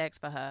like the stakes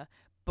for her.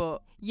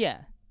 But...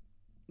 Yeah.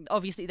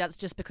 Obviously, that's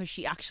just because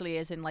she actually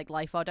is in, like,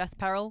 life or death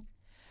peril.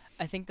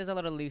 I think there's a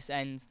lot of loose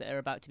ends that are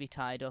about to be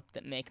tied up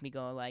that make me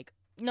go, like,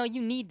 no,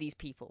 you need these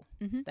people.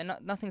 They're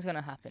not. Nothing's going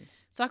to happen.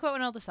 So I talk about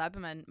when all the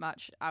Cybermen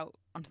march out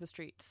onto the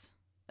streets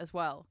as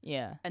well.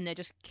 Yeah. And they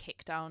just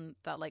kick down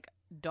that, like,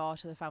 door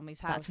to the family's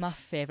house. That's my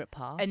favourite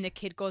part. And the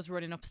kid goes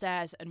running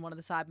upstairs, and one of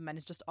the Cybermen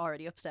is just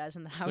already upstairs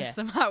in the house Yeah.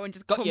 somehow and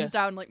just comes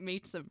down, like,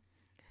 meets him.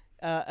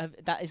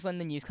 That is when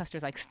the newscaster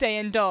is like, stay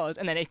indoors,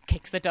 and then it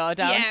kicks the door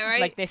down. Yeah, right.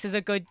 Like, this is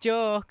a good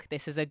joke.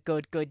 This is a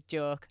good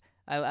joke.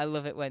 I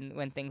love it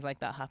when things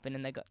like that happen,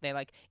 and they're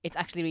like, it's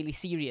actually really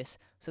serious,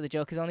 so the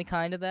joke is only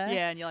kind of there.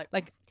 Yeah, and you're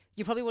like,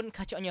 you probably wouldn't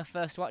catch it on your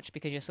first watch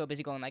because you're so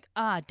busy going like,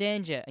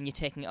 danger, and you're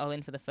taking it all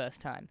in for the first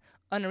time.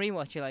 On a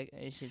rewatch, you're like,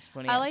 it's just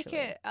funny. I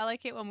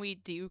like it when we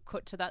do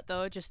cut to that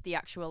though. Just the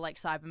actual, like,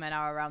 Cybermen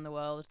are around the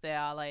world. They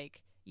are,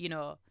 like, you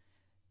know,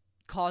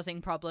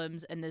 causing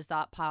problems, and there's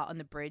that part on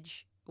the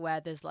bridge where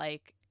there's,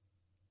 like,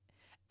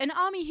 an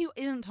army who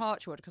isn't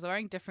Torchwood because they're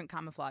wearing different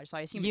camouflage, so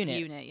I assume it's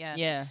Unit,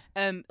 yeah.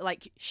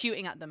 Like,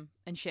 shooting at them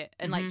and shit,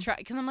 and like,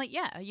 because I'm like,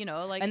 yeah, you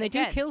know, like, and they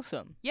again, do kill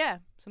some. Yeah,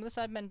 some of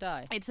the Cybermen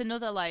die. It's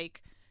another,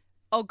 like,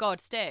 oh god,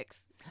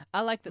 stakes.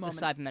 I like that moment.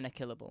 the Cybermen are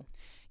killable.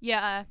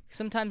 Yeah.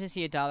 Sometimes I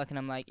see a Dalek and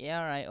I'm like,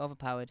 yeah, all right,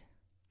 overpowered.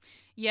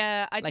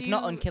 Yeah, I like, do.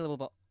 not unkillable,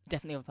 but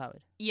definitely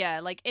overpowered. Yeah,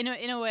 like in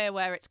a way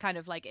where it's kind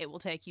of like it will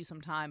take you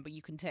some time, but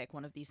you can take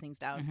one of these things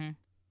down.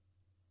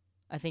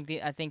 I think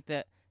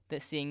that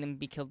seeing them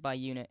be killed by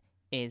Unit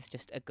is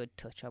just a good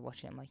touch. I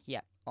watch it, I'm like,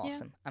 yeah,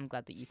 awesome. Yeah. I'm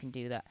glad that you can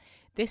do that.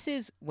 This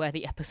is where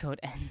the episode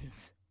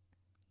ends.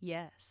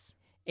 Yes.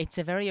 It's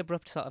a very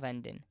abrupt sort of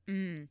ending.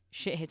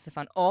 Shit hits the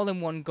fan all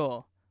in one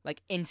go.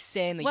 Like,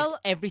 insanely. Well,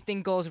 just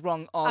everything goes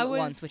wrong all at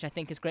once, which I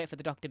think is great for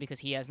the Doctor because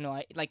he has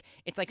no... Like,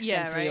 it's like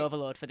sensory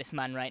overload for this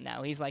man right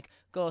now. He's like,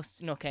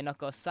 ghosts, no, okay, not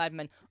ghosts,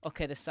 Cybermen,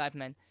 okay, there's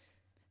Cybermen.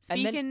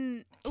 Speaking... And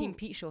then Team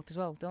Pete show up as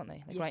well, don't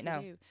they? Like, yes, right now.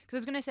 Because I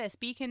was going to say,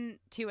 speaking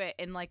to it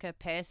in, like, a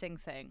pacing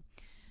thing,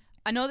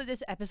 I know that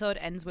this episode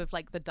ends with,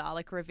 like, the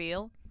Dalek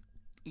reveal.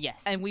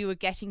 Yes. And we were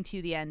getting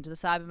to the end. The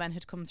Cybermen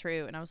had come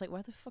through, and I was like,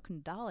 where are the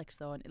fucking Daleks,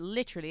 though? And it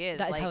literally is.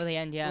 That is like, how they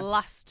end, yeah.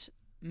 Last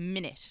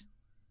minute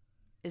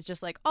is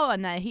just like, oh,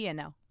 and they're here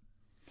now.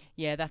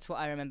 Yeah, that's what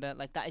I remember.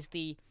 Like, that is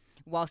the...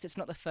 Whilst it's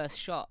not the first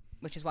shot,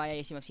 which is why I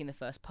assume I've seen the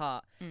first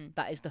part,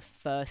 that is the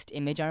first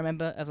image I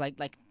remember of,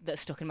 like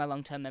that's stuck in my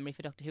long-term memory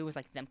for Doctor Who was,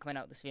 like, them coming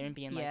out of the sphere and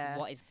being like,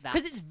 what is that?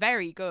 Because it's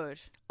very good.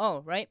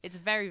 Oh, right. It's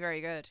very,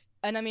 very good.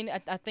 And I mean,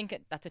 I think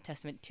that's a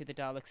testament to the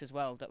Daleks as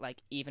well, that,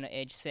 like, even at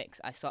age 6,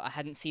 I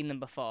hadn't seen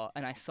them before,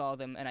 and I saw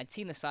them, and I'd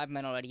seen the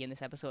Cybermen already in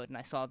this episode, and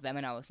I saw them,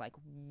 and I was like,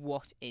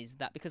 what is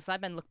that? Because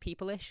Cybermen look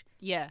people-ish.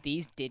 Yeah.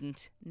 These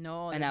didn't.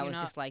 No, and I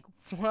was just like,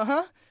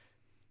 what?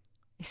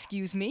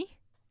 Excuse me?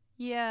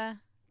 Yeah.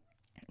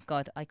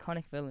 God,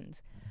 iconic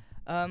villains.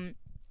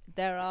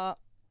 There are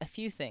a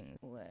few things.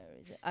 Where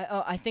is it?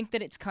 I think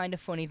that it's kind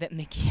of funny that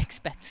Mickey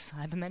expects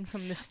Cybermen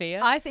from the sphere.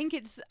 I think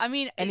it's... I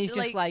mean... And he's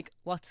just like,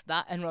 what's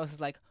that? And Rose is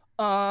like,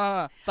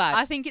 bad.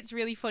 I think it's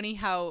really funny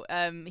how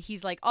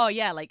he's like, oh,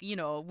 yeah, like, you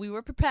know, we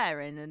were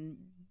preparing and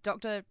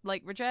Dr.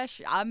 like,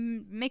 Rajesh,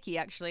 I'm Mickey,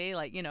 actually,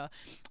 like, you know.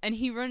 And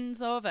he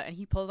runs over and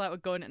he pulls out a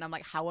gun and I'm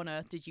like, how on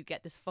earth did you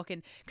get this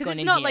fucking... Because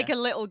it's not here. Like a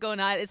little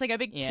gun. It's like a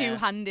big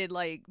two-handed,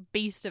 like,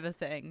 beast of a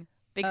thing.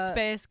 Big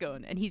space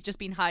gun, and he's just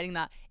been hiding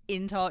that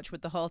in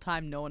Torchwood the whole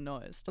time. No one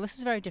noticed. Well, this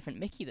is a very different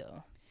Mickey,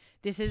 though.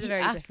 This is a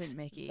very different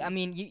Mickey. I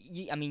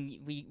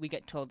mean, we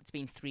get told it's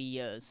been 3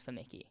 years for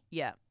Mickey.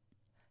 Yeah,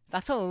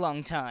 that's a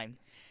long time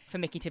for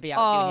Mickey to be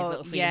out doing his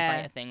little freedom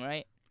fighter thing,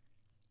 right?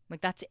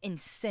 Like, that's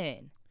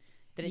insane.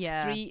 That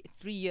it's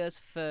 3 years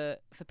for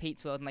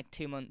Pete's World and like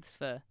 2 months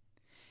for.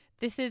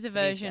 This is a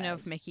version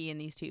of Mickey in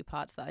these two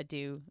parts that I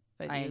do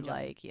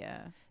like.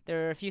 Yeah,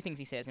 there are a few things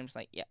he says, and I'm just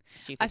like, yeah,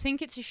 stupid. I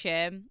think it's a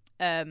shame.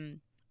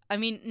 I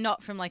mean,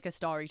 not from like a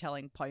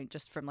storytelling point,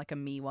 just from like a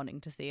me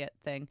wanting to see it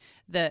thing,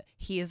 that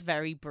he is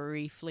very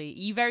briefly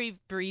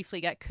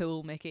get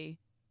cool Mickey.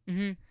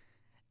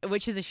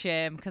 Which is a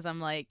shame, because I'm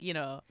like, you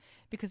know.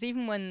 Because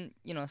even when,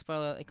 you know,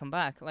 spoiler alert, they come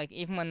back, like,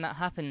 even when that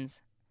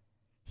happens,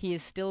 he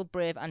is still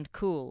brave and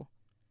cool,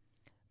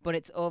 but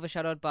it's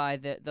overshadowed by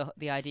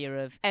the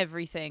idea of...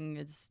 Everything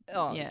is...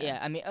 Oh, yeah.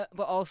 I mean,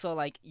 but also,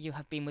 like, you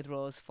have been with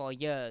Rose for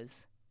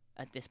years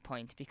at this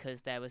point,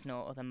 because there was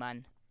no other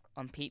man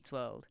on Pete's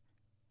World.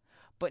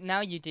 But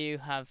now you do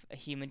have a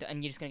human,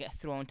 and you're just going to get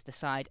thrown to the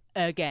side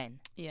again.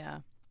 Yeah.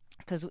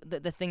 Because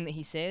the thing that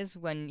he says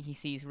when he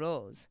sees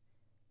Rose,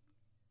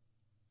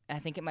 I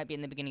think it might be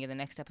in the beginning of the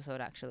next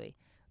episode, actually,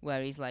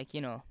 where he's like,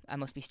 you know, I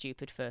must be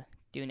stupid for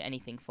doing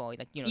anything for,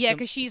 like, you know. Yeah,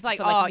 because she's like,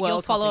 for, like, you'll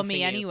world follow hopping me for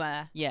you.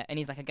 anywhere. Yeah, and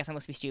he's like, I guess I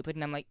must be stupid.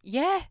 And I'm like,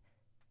 yeah.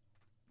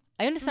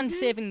 I understand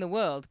saving the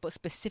world, but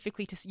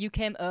specifically you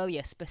came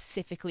earlier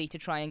specifically to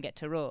try and get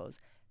to Rose.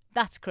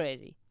 That's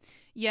crazy.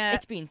 Yeah.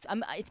 It's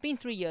been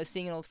 3 years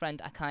seeing an old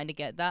friend. I kind of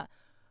get that.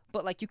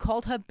 But, like, you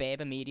called her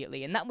babe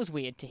immediately, and that was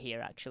weird to hear,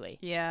 actually.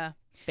 Yeah.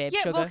 Babe,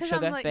 Yeah, sugar, well, 'cause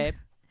sugar, I'm like, babe.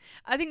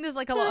 I think there's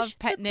like a lot of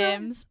pet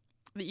names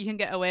that you can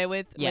get away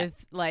with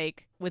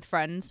with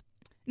friends.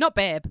 Not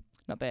babe.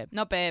 Not babe.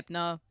 Not babe,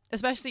 no.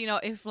 Especially,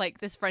 if like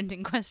this friend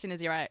in question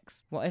is your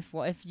ex. What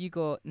if you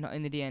go, not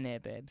in the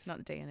DNA, babes? Not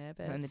the DNA,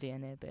 babes. Not in the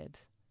DNA,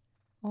 babes.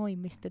 Oi,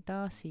 Mr.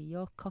 Darcy,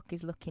 your cock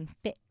is looking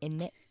fit,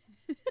 innit?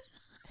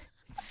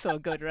 It's so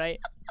good, right?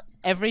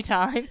 Every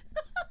time.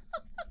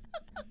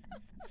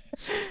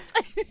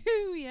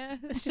 Yeah.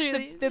 It's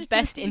just the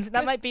best.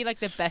 That might be like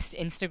the best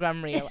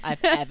Instagram reel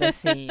I've ever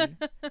seen.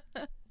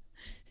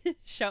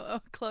 Shout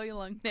out Chloe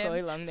Longname.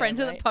 Chloe Longname, friend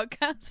right? of the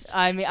podcast.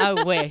 I mean,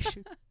 I wish.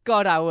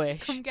 God, I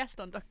wish. Come guest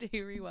on Doctor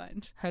Who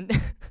Rewind. And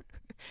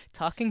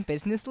talking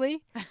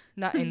businessly,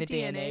 not in the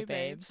DNA,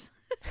 babes.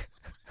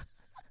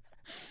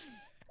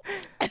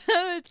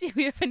 Do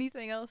we have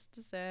anything else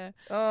to say?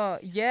 Oh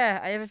yeah,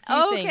 I have a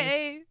few things.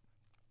 Okay.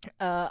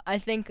 I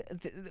think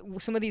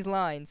some of these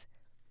lines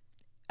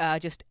are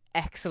just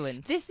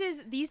excellent.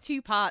 These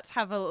two parts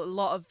have a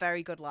lot of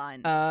very good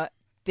lines.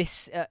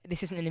 This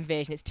isn't an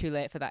invasion. It's too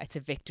late for that. It's a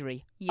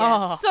victory.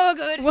 Yeah, so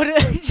good. What?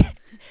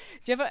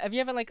 Have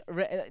you ever like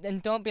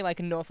and don't be like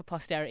a no for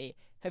posterity.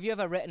 Have you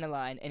ever written a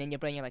line and in your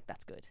brain you're like,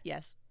 that's good?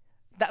 Yes.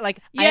 That like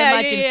Yeah, I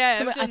imagine.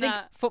 yeah, I think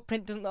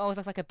footprint doesn't always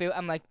look like a boot.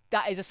 I'm like,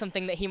 that is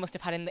something that he must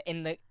have had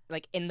in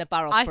the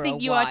barrel. I for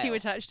think a you while. are too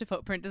attached to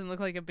footprint. Doesn't look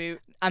like a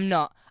boot. I'm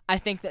not. I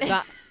think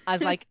that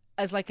as like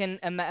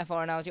a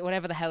metaphor, analogy,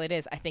 whatever the hell it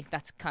is. I think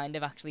that's kind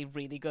of actually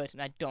really good,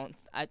 and I don't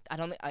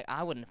think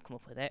I wouldn't have come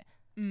up with it.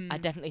 I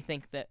definitely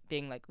think that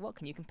being like, what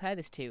can you compare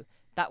this to?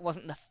 That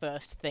wasn't the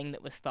first thing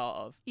that was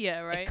thought of. Yeah,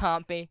 right. It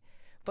can't be.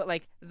 But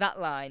like that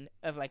line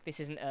of like, this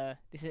isn't an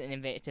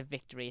invasion, it's a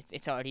victory.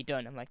 It's already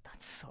done. I'm like,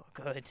 that's so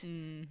good.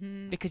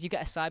 Mm-hmm. Because you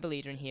get a cyber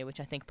leader in here, which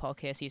I think Paul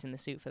Casey's in the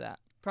suit for that.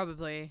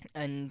 Probably.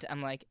 And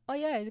I'm like, oh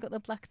yeah, he's got the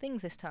black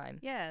things this time.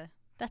 Yeah.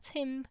 That's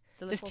him.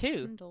 There's little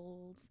two.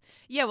 handles.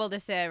 Yeah, well, they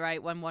say,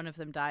 right, when one of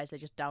them dies, they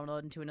just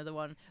download into another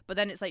one. But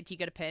then it's like, do you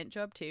get a paint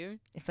job too?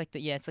 It's like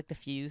the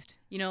fused.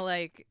 You know,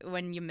 like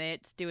when your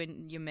mate's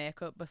doing your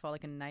makeup before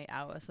like a night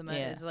out or something.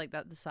 Yeah. It's like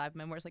that the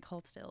Cybermen where it's like,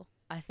 hold still.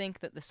 I think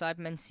that the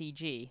Cybermen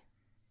CG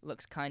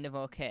looks kind of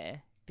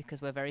okay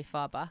because we're very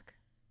far back.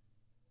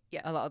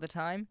 Yeah. A lot of the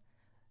time.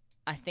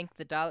 I think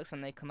the Daleks,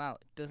 when they come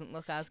out, doesn't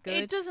look as good.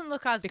 It doesn't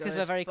look as good. Because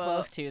we're very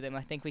close to them.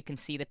 I think we can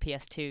see the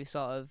PS2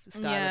 sort of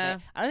style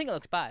of it. I don't think it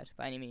looks bad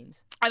by any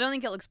means. I don't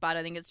think it looks bad.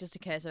 I think it's just a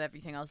case of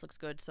everything else looks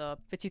good. So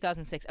for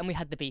 2006, and we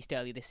had the Beast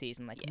early this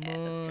season. Like,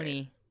 that's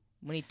great.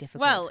 Money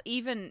difficult. Well,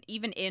 even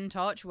in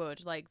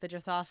Torchwood, like the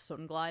Jathar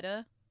Sun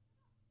Glider.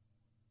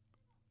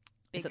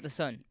 Is that the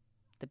sun?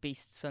 The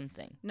Beast sun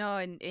thing? No,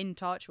 in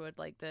Torchwood,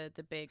 like the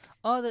big.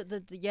 Oh,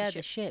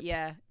 the ship.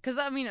 Yeah, because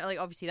I mean, like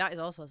obviously that is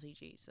also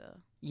CG. So.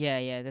 Yeah,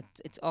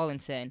 it's all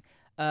insane.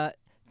 So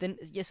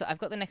I've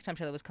got the next time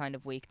trailer was kind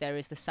of weak. There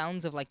is the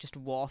sounds of like just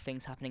war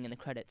things happening in the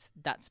credits.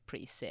 That's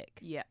pretty sick.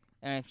 Yeah.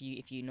 I don't know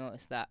if you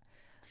notice that.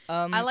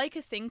 I like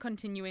a thing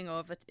continuing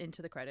over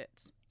into the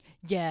credits.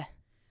 Yeah,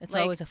 it's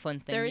like, always a fun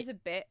thing. There is a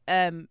bit.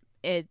 I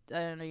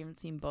don't know, you haven't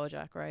seen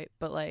BoJack, right?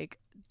 But like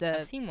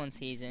I've seen one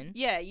season.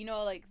 Yeah, you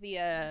know, like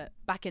the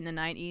back in the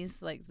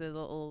 90s, like the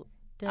little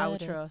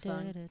outro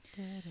song.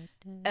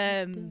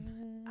 I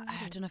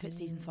don't know if it's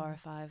season 4 or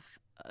 5,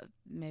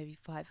 maybe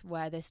 5,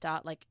 where they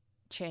start like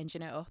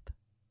changing it up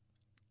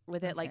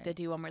with it. Okay. Like they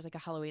do one where it's like a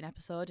Halloween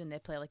episode and they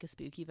play like a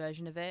spooky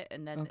version of it,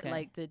 and then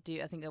like they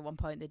do, I think at one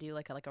point they do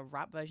like a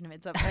rap version of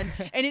it,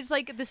 and it's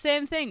like the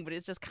same thing but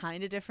it's just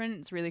kind of different.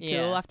 It's really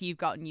cool after you've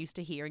gotten used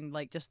to hearing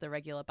like just the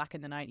regular back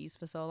in the 90s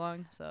for so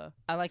long. So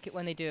I like it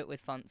when they do it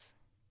with fonts.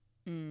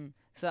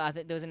 So I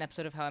think there was an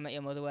episode of How I Met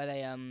Your Mother where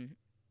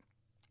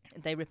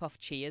they rip off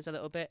Cheers a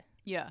little bit.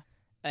 Yeah.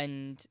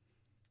 And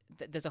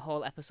there's a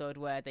whole episode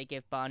where they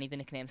give Barney the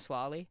nickname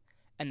Swally,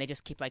 and they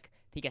just keep like,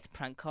 he gets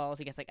prank calls,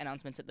 he gets like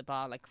announcements at the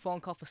bar, like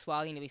phone call for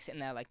Swally, and he'll be sitting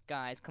there like,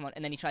 guys, come on.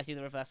 And then he tries to do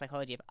the reverse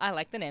psychology of, I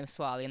like the name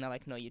Swally, and they're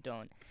like, no, you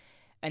don't.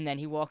 And then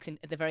he walks in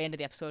at the very end of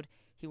the episode.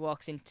 He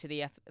walks into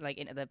the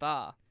into the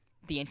bar.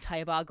 The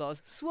entire bar goes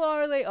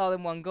Swirly all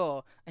in one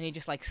go, and he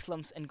just like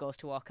slumps and goes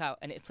to walk out,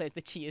 and it plays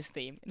the Cheers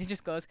theme, and he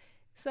just goes,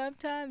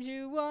 sometimes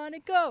you wanna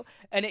go,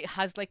 and it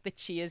has like the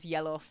Cheers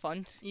yellow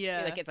font.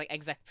 Yeah, like it's like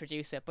exec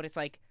producer, but it's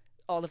like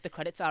all of the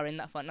credits are in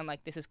that font, and I'm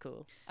like, this is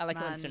cool. I like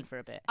Winston for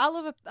a bit. I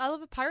love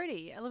a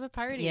parody.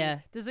 Yeah,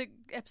 there's an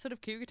episode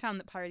of Cougar Town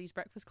that parodies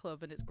Breakfast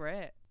Club, and it's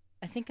great.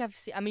 I think I've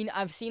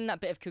seen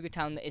that bit of Cougar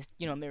Town that is,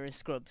 mirrors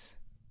Scrubs.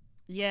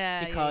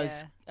 Yeah,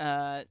 because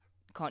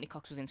Courtney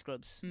Cox was in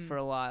Scrubs for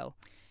a while.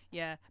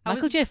 Yeah.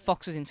 Michael J.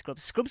 Fox was in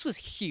Scrubs. Scrubs was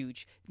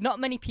huge. Not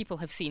many people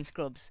have seen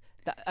Scrubs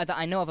that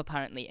I know of,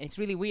 apparently. And it's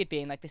really weird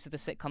being like, this is the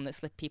sitcom that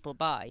slipped people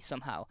by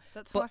somehow.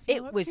 That's but how I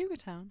feel about Cougar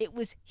Town. It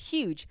was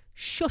huge.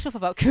 Shut up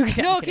about Cougar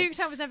Town. No, Cougar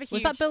Town was never huge.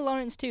 Was that Bill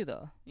Lawrence too,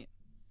 though? Yeah.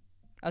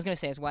 I was going to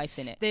say his wife's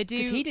in it. They do.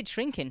 Because he did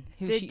Shrinking.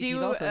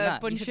 She's also in a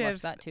that. bunch You should watch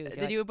of. that too.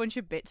 They do a bunch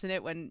of bits in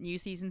it when new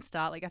seasons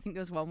start. Like I think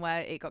there was one where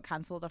it got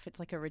cancelled off its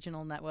like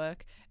original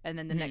network, and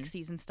then the next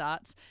season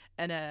starts,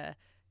 and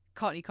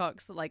Courtney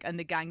Cox and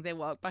the gang, they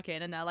walk back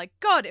in and they're like,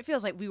 God, it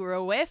feels like we were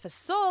away for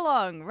so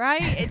long,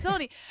 right? It's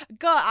only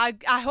God.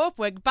 I hope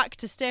we're back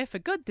to stay for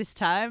good this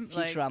time.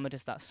 Futurama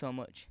does that so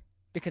much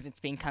because it's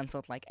been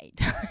cancelled like 8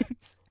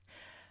 times.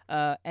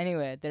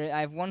 Anyway,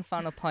 I have one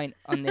final point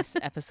on this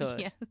episode.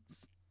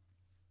 Yes.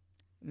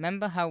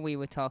 Remember how we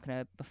were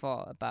talking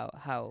before about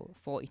how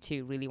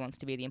 42 really wants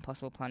to be the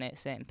Impossible Planet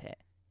Satan Pit?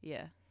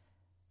 Yeah.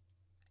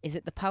 Is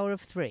it the power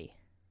of 3?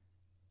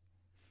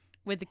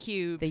 With the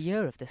cubes. The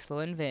year of the slow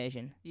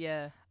invasion.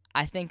 Yeah.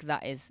 I think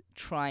that is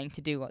trying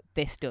to do what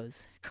this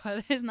does.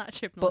 God, isn't that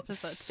triple but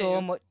episode so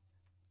too? much.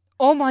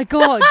 Oh my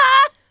God!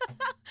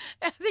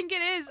 I think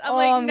it is.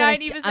 I'm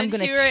 90% I'm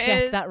gonna sure check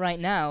it is. that right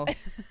now.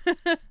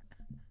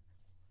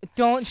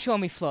 Don't show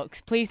me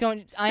Flux. Please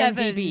don't.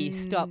 IMDb,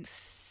 stop.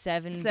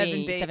 7B.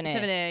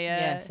 7A.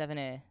 Yeah.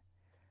 7A.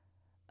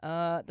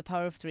 The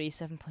power of 3,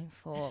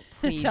 7.4.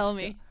 Please. Tell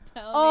me.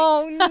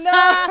 Oh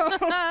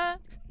no!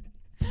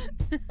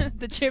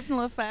 The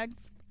triple effect.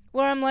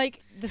 Where I'm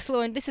like, this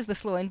is the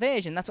slow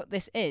invasion. That's what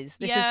this is.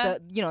 This is the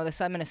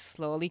Cybermen are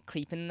slowly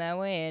creeping their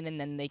way in, and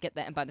then they get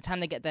there, and by the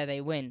time they get there,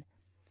 they win.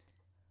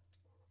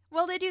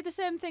 Well, they do the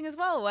same thing as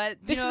well. Where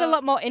this is a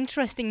lot more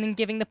interesting than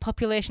giving the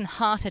population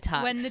heart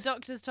attacks. When the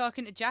doctor's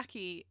talking to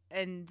Jackie,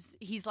 and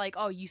he's like,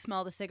 "Oh, you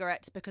smell the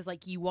cigarettes because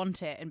you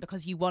want it, and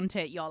because you want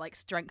it, you're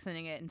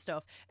strengthening it and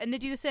stuff." And they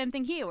do the same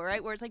thing here,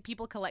 right? Where it's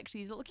people collect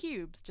these little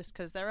cubes just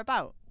because they're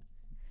about.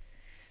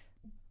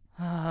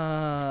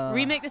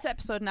 Remake this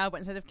episode now, but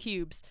instead of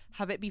cubes,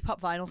 have it be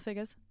pop vinyl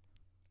figures.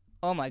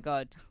 Oh my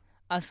God.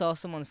 I saw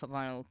someone's pop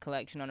vinyl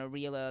collection on a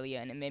reel earlier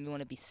and it made me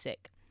want to be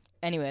sick.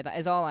 Anyway, that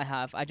is all I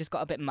have. I just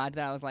got a bit mad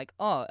that I was like,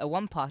 a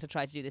one-parter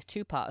tried to do this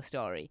two-parter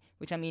story,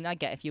 which I mean, I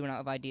get if you run out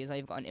of ideas or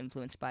you've gotten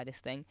influenced by this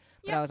thing.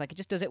 But I was like, it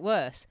just does it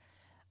worse.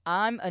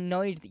 I'm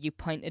annoyed that you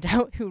pointed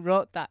out who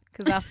wrote that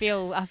because I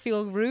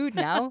feel rude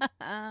now.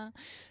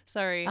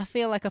 Sorry. I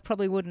feel like I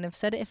probably wouldn't have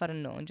said it if I'd have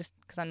known, just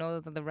because I know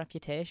the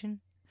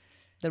reputation.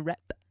 The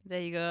rep.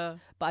 There you go.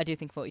 But I do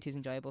think 42 is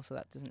enjoyable, so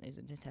that is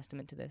a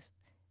testament to this.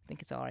 I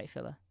think it's alright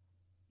filler.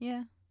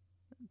 Yeah.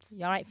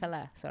 You're alright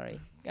filler,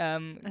 sorry.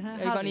 Have you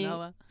got any?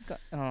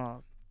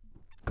 Oh,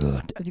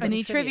 good.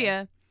 Any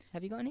trivia?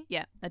 Have you got any?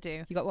 Yeah, I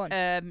do. You got one?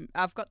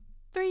 I've got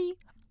 3.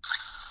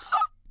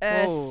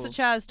 Such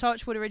as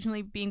Torchwood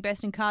originally being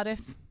based in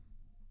Cardiff.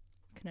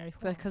 Canary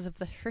Wharf. Because of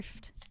the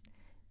rift.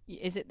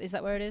 Is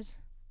that where it is?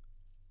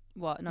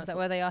 What? No, is that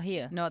where they are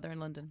here? No, they're in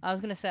London. I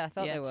was going to say, I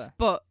thought they were.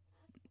 But,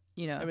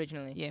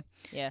 originally.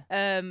 Yeah.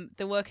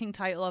 The working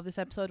title of this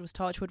episode was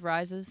Torchwood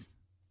Rises.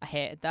 I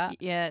hated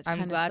that. Yeah,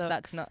 I'm glad sucks.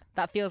 that's not...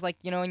 That feels like,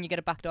 when you get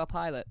a backdoor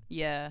pilot.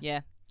 Yeah.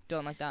 Yeah,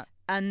 don't like that.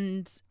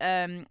 And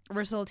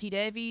Russell T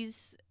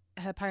Davies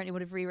apparently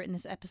would have rewritten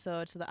this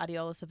episode so that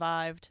Adiola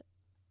survived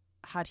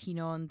had he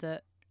known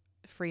that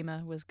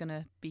Freema was going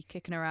to be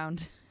kicking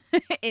around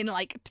in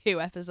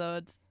 2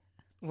 episodes.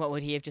 What,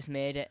 would he have just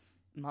made it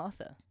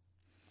Martha?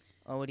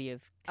 Or would he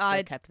have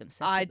still kept them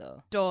separate, though?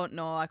 I don't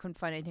know. I couldn't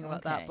find anything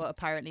about that. But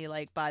apparently,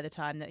 by the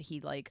time that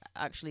he,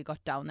 actually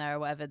got down there or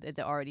whatever, they'd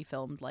already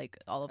filmed,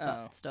 all of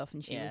that stuff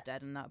and she was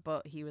dead and that.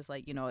 But he was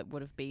it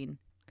would have been...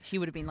 She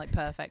would have been,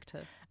 perfect.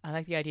 I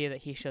like the idea that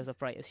he shows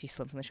up right as she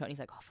slumps on the shot and he's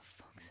like, oh, for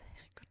fuck's sake.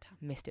 God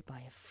damn. Missed it by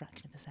a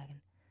fraction of a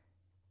second.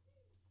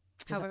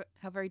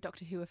 How very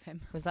Doctor Who of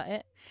him. Was that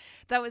it?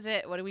 That was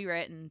it. What are we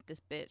rating this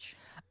bitch?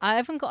 I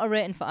haven't got a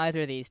rating for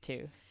either of these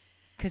two.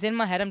 Because in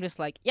my head, I'm just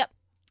like, yep.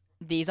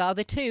 These are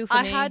the two for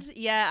me.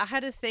 I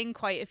had a thing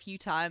quite a few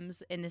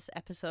times in this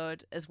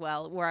episode as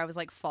well where I was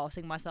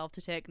forcing myself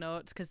to take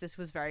notes because this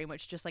was very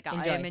much just I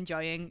am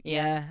enjoying.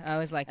 Yeah, I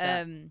was like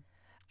that.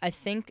 I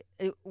think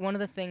one of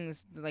the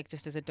things,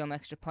 just as a dumb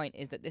extra point,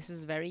 is that this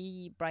is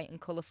very bright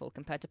and colourful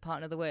compared to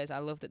Partner of the Ways. I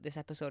love that this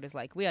episode is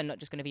we are not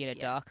just going to be in a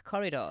dark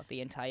corridor the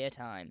entire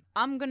time.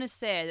 I'm going to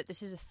say that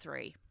this is a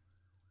 3.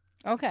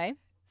 Okay.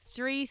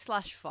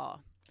 3/4.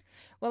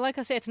 Well, like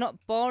I say, it's not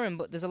boring,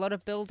 but there's a lot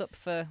of build-up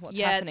for what's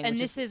happening. Yeah, and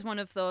this is one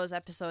of those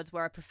episodes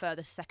where I prefer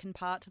the second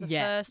part to the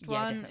first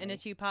one definitely. in a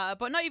 2-parter,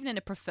 but not even in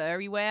a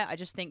prefer-y way. I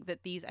just think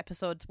that these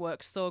episodes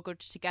work so good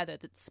together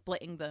that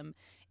splitting them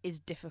is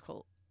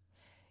difficult.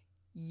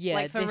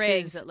 Yeah, for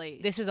ratings at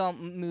least. This is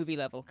on movie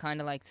level, kind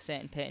of like the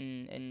Satan Pit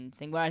and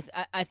thing, where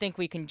I think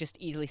we can just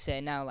easily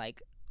say now,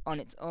 on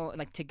its own,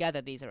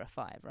 together, these are a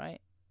 5, right?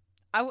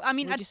 I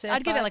mean, I'd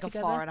give it a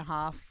together?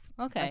 4.5.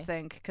 Okay. I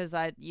think because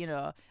I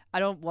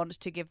don't want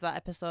to give that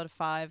episode a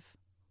 5.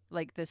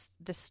 This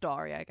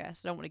story, I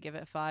guess I don't want to give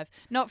it a 5.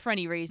 Not for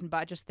any reason, but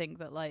I just think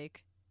that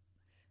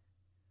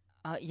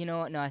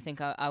No, I think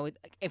I would.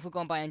 If we're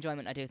going by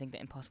enjoyment, I do think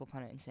that Impossible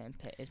Planet and Same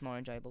Pit is more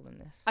enjoyable than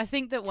this. I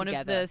think that one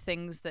of the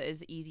things that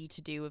is easy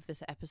to do with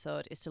this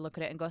episode is to look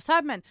at it and go,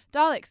 Cybermen,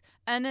 Daleks,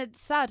 and it's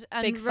sad,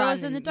 and Big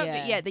Rose fan, and the Doctor.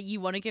 yeah. Yeah, that you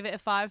want to give it a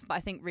 5, but I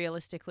think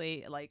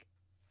realistically, like,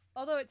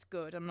 although it's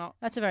good, I'm not.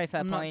 That's a very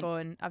fair I'm point. not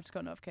going. I've just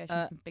got a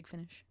notification from Big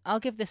Finish. I'll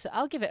give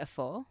it a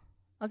 4.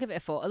 A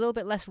little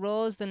bit less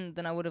Rose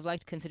than I would have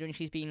liked, considering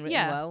she's been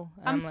written well.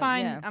 I'm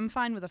fine. I'm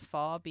fine with a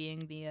 4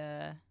 being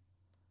the.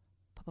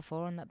 Pop a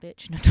 4 on that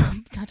bitch. No,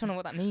 I don't know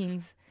what that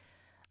means.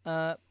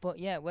 But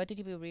yeah, where did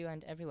you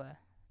rewind everywhere?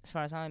 As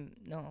far as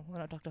no, we're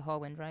not Dr.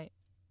 Horwind, right?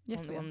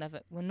 Yes, we'll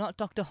never. We're not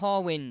Dr.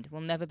 Horwind.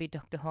 We'll never be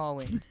Dr.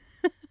 Horwind.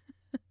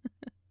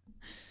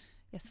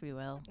 Yes, we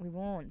will. We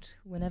won't.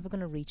 We're never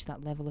going to reach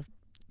that level of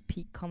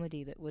peak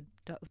comedy that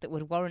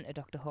would warrant a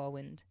Dr.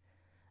 Horwind.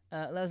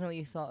 Let us know what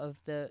you thought of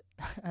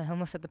I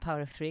almost said the Power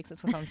of 3 because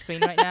that's what's on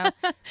screen right now.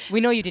 We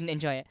know you didn't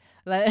enjoy it.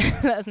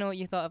 Let us know what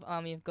you thought of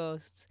Army of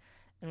Ghosts.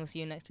 And we'll see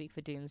you next week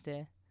for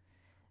Doomsday.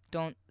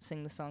 Don't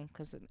sing the song,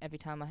 because every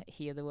time I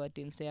hear the word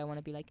Doomsday, I want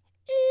to be like,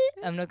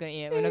 I'm not going to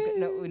hear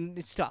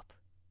it. Stop.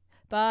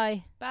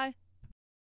 Bye. Bye.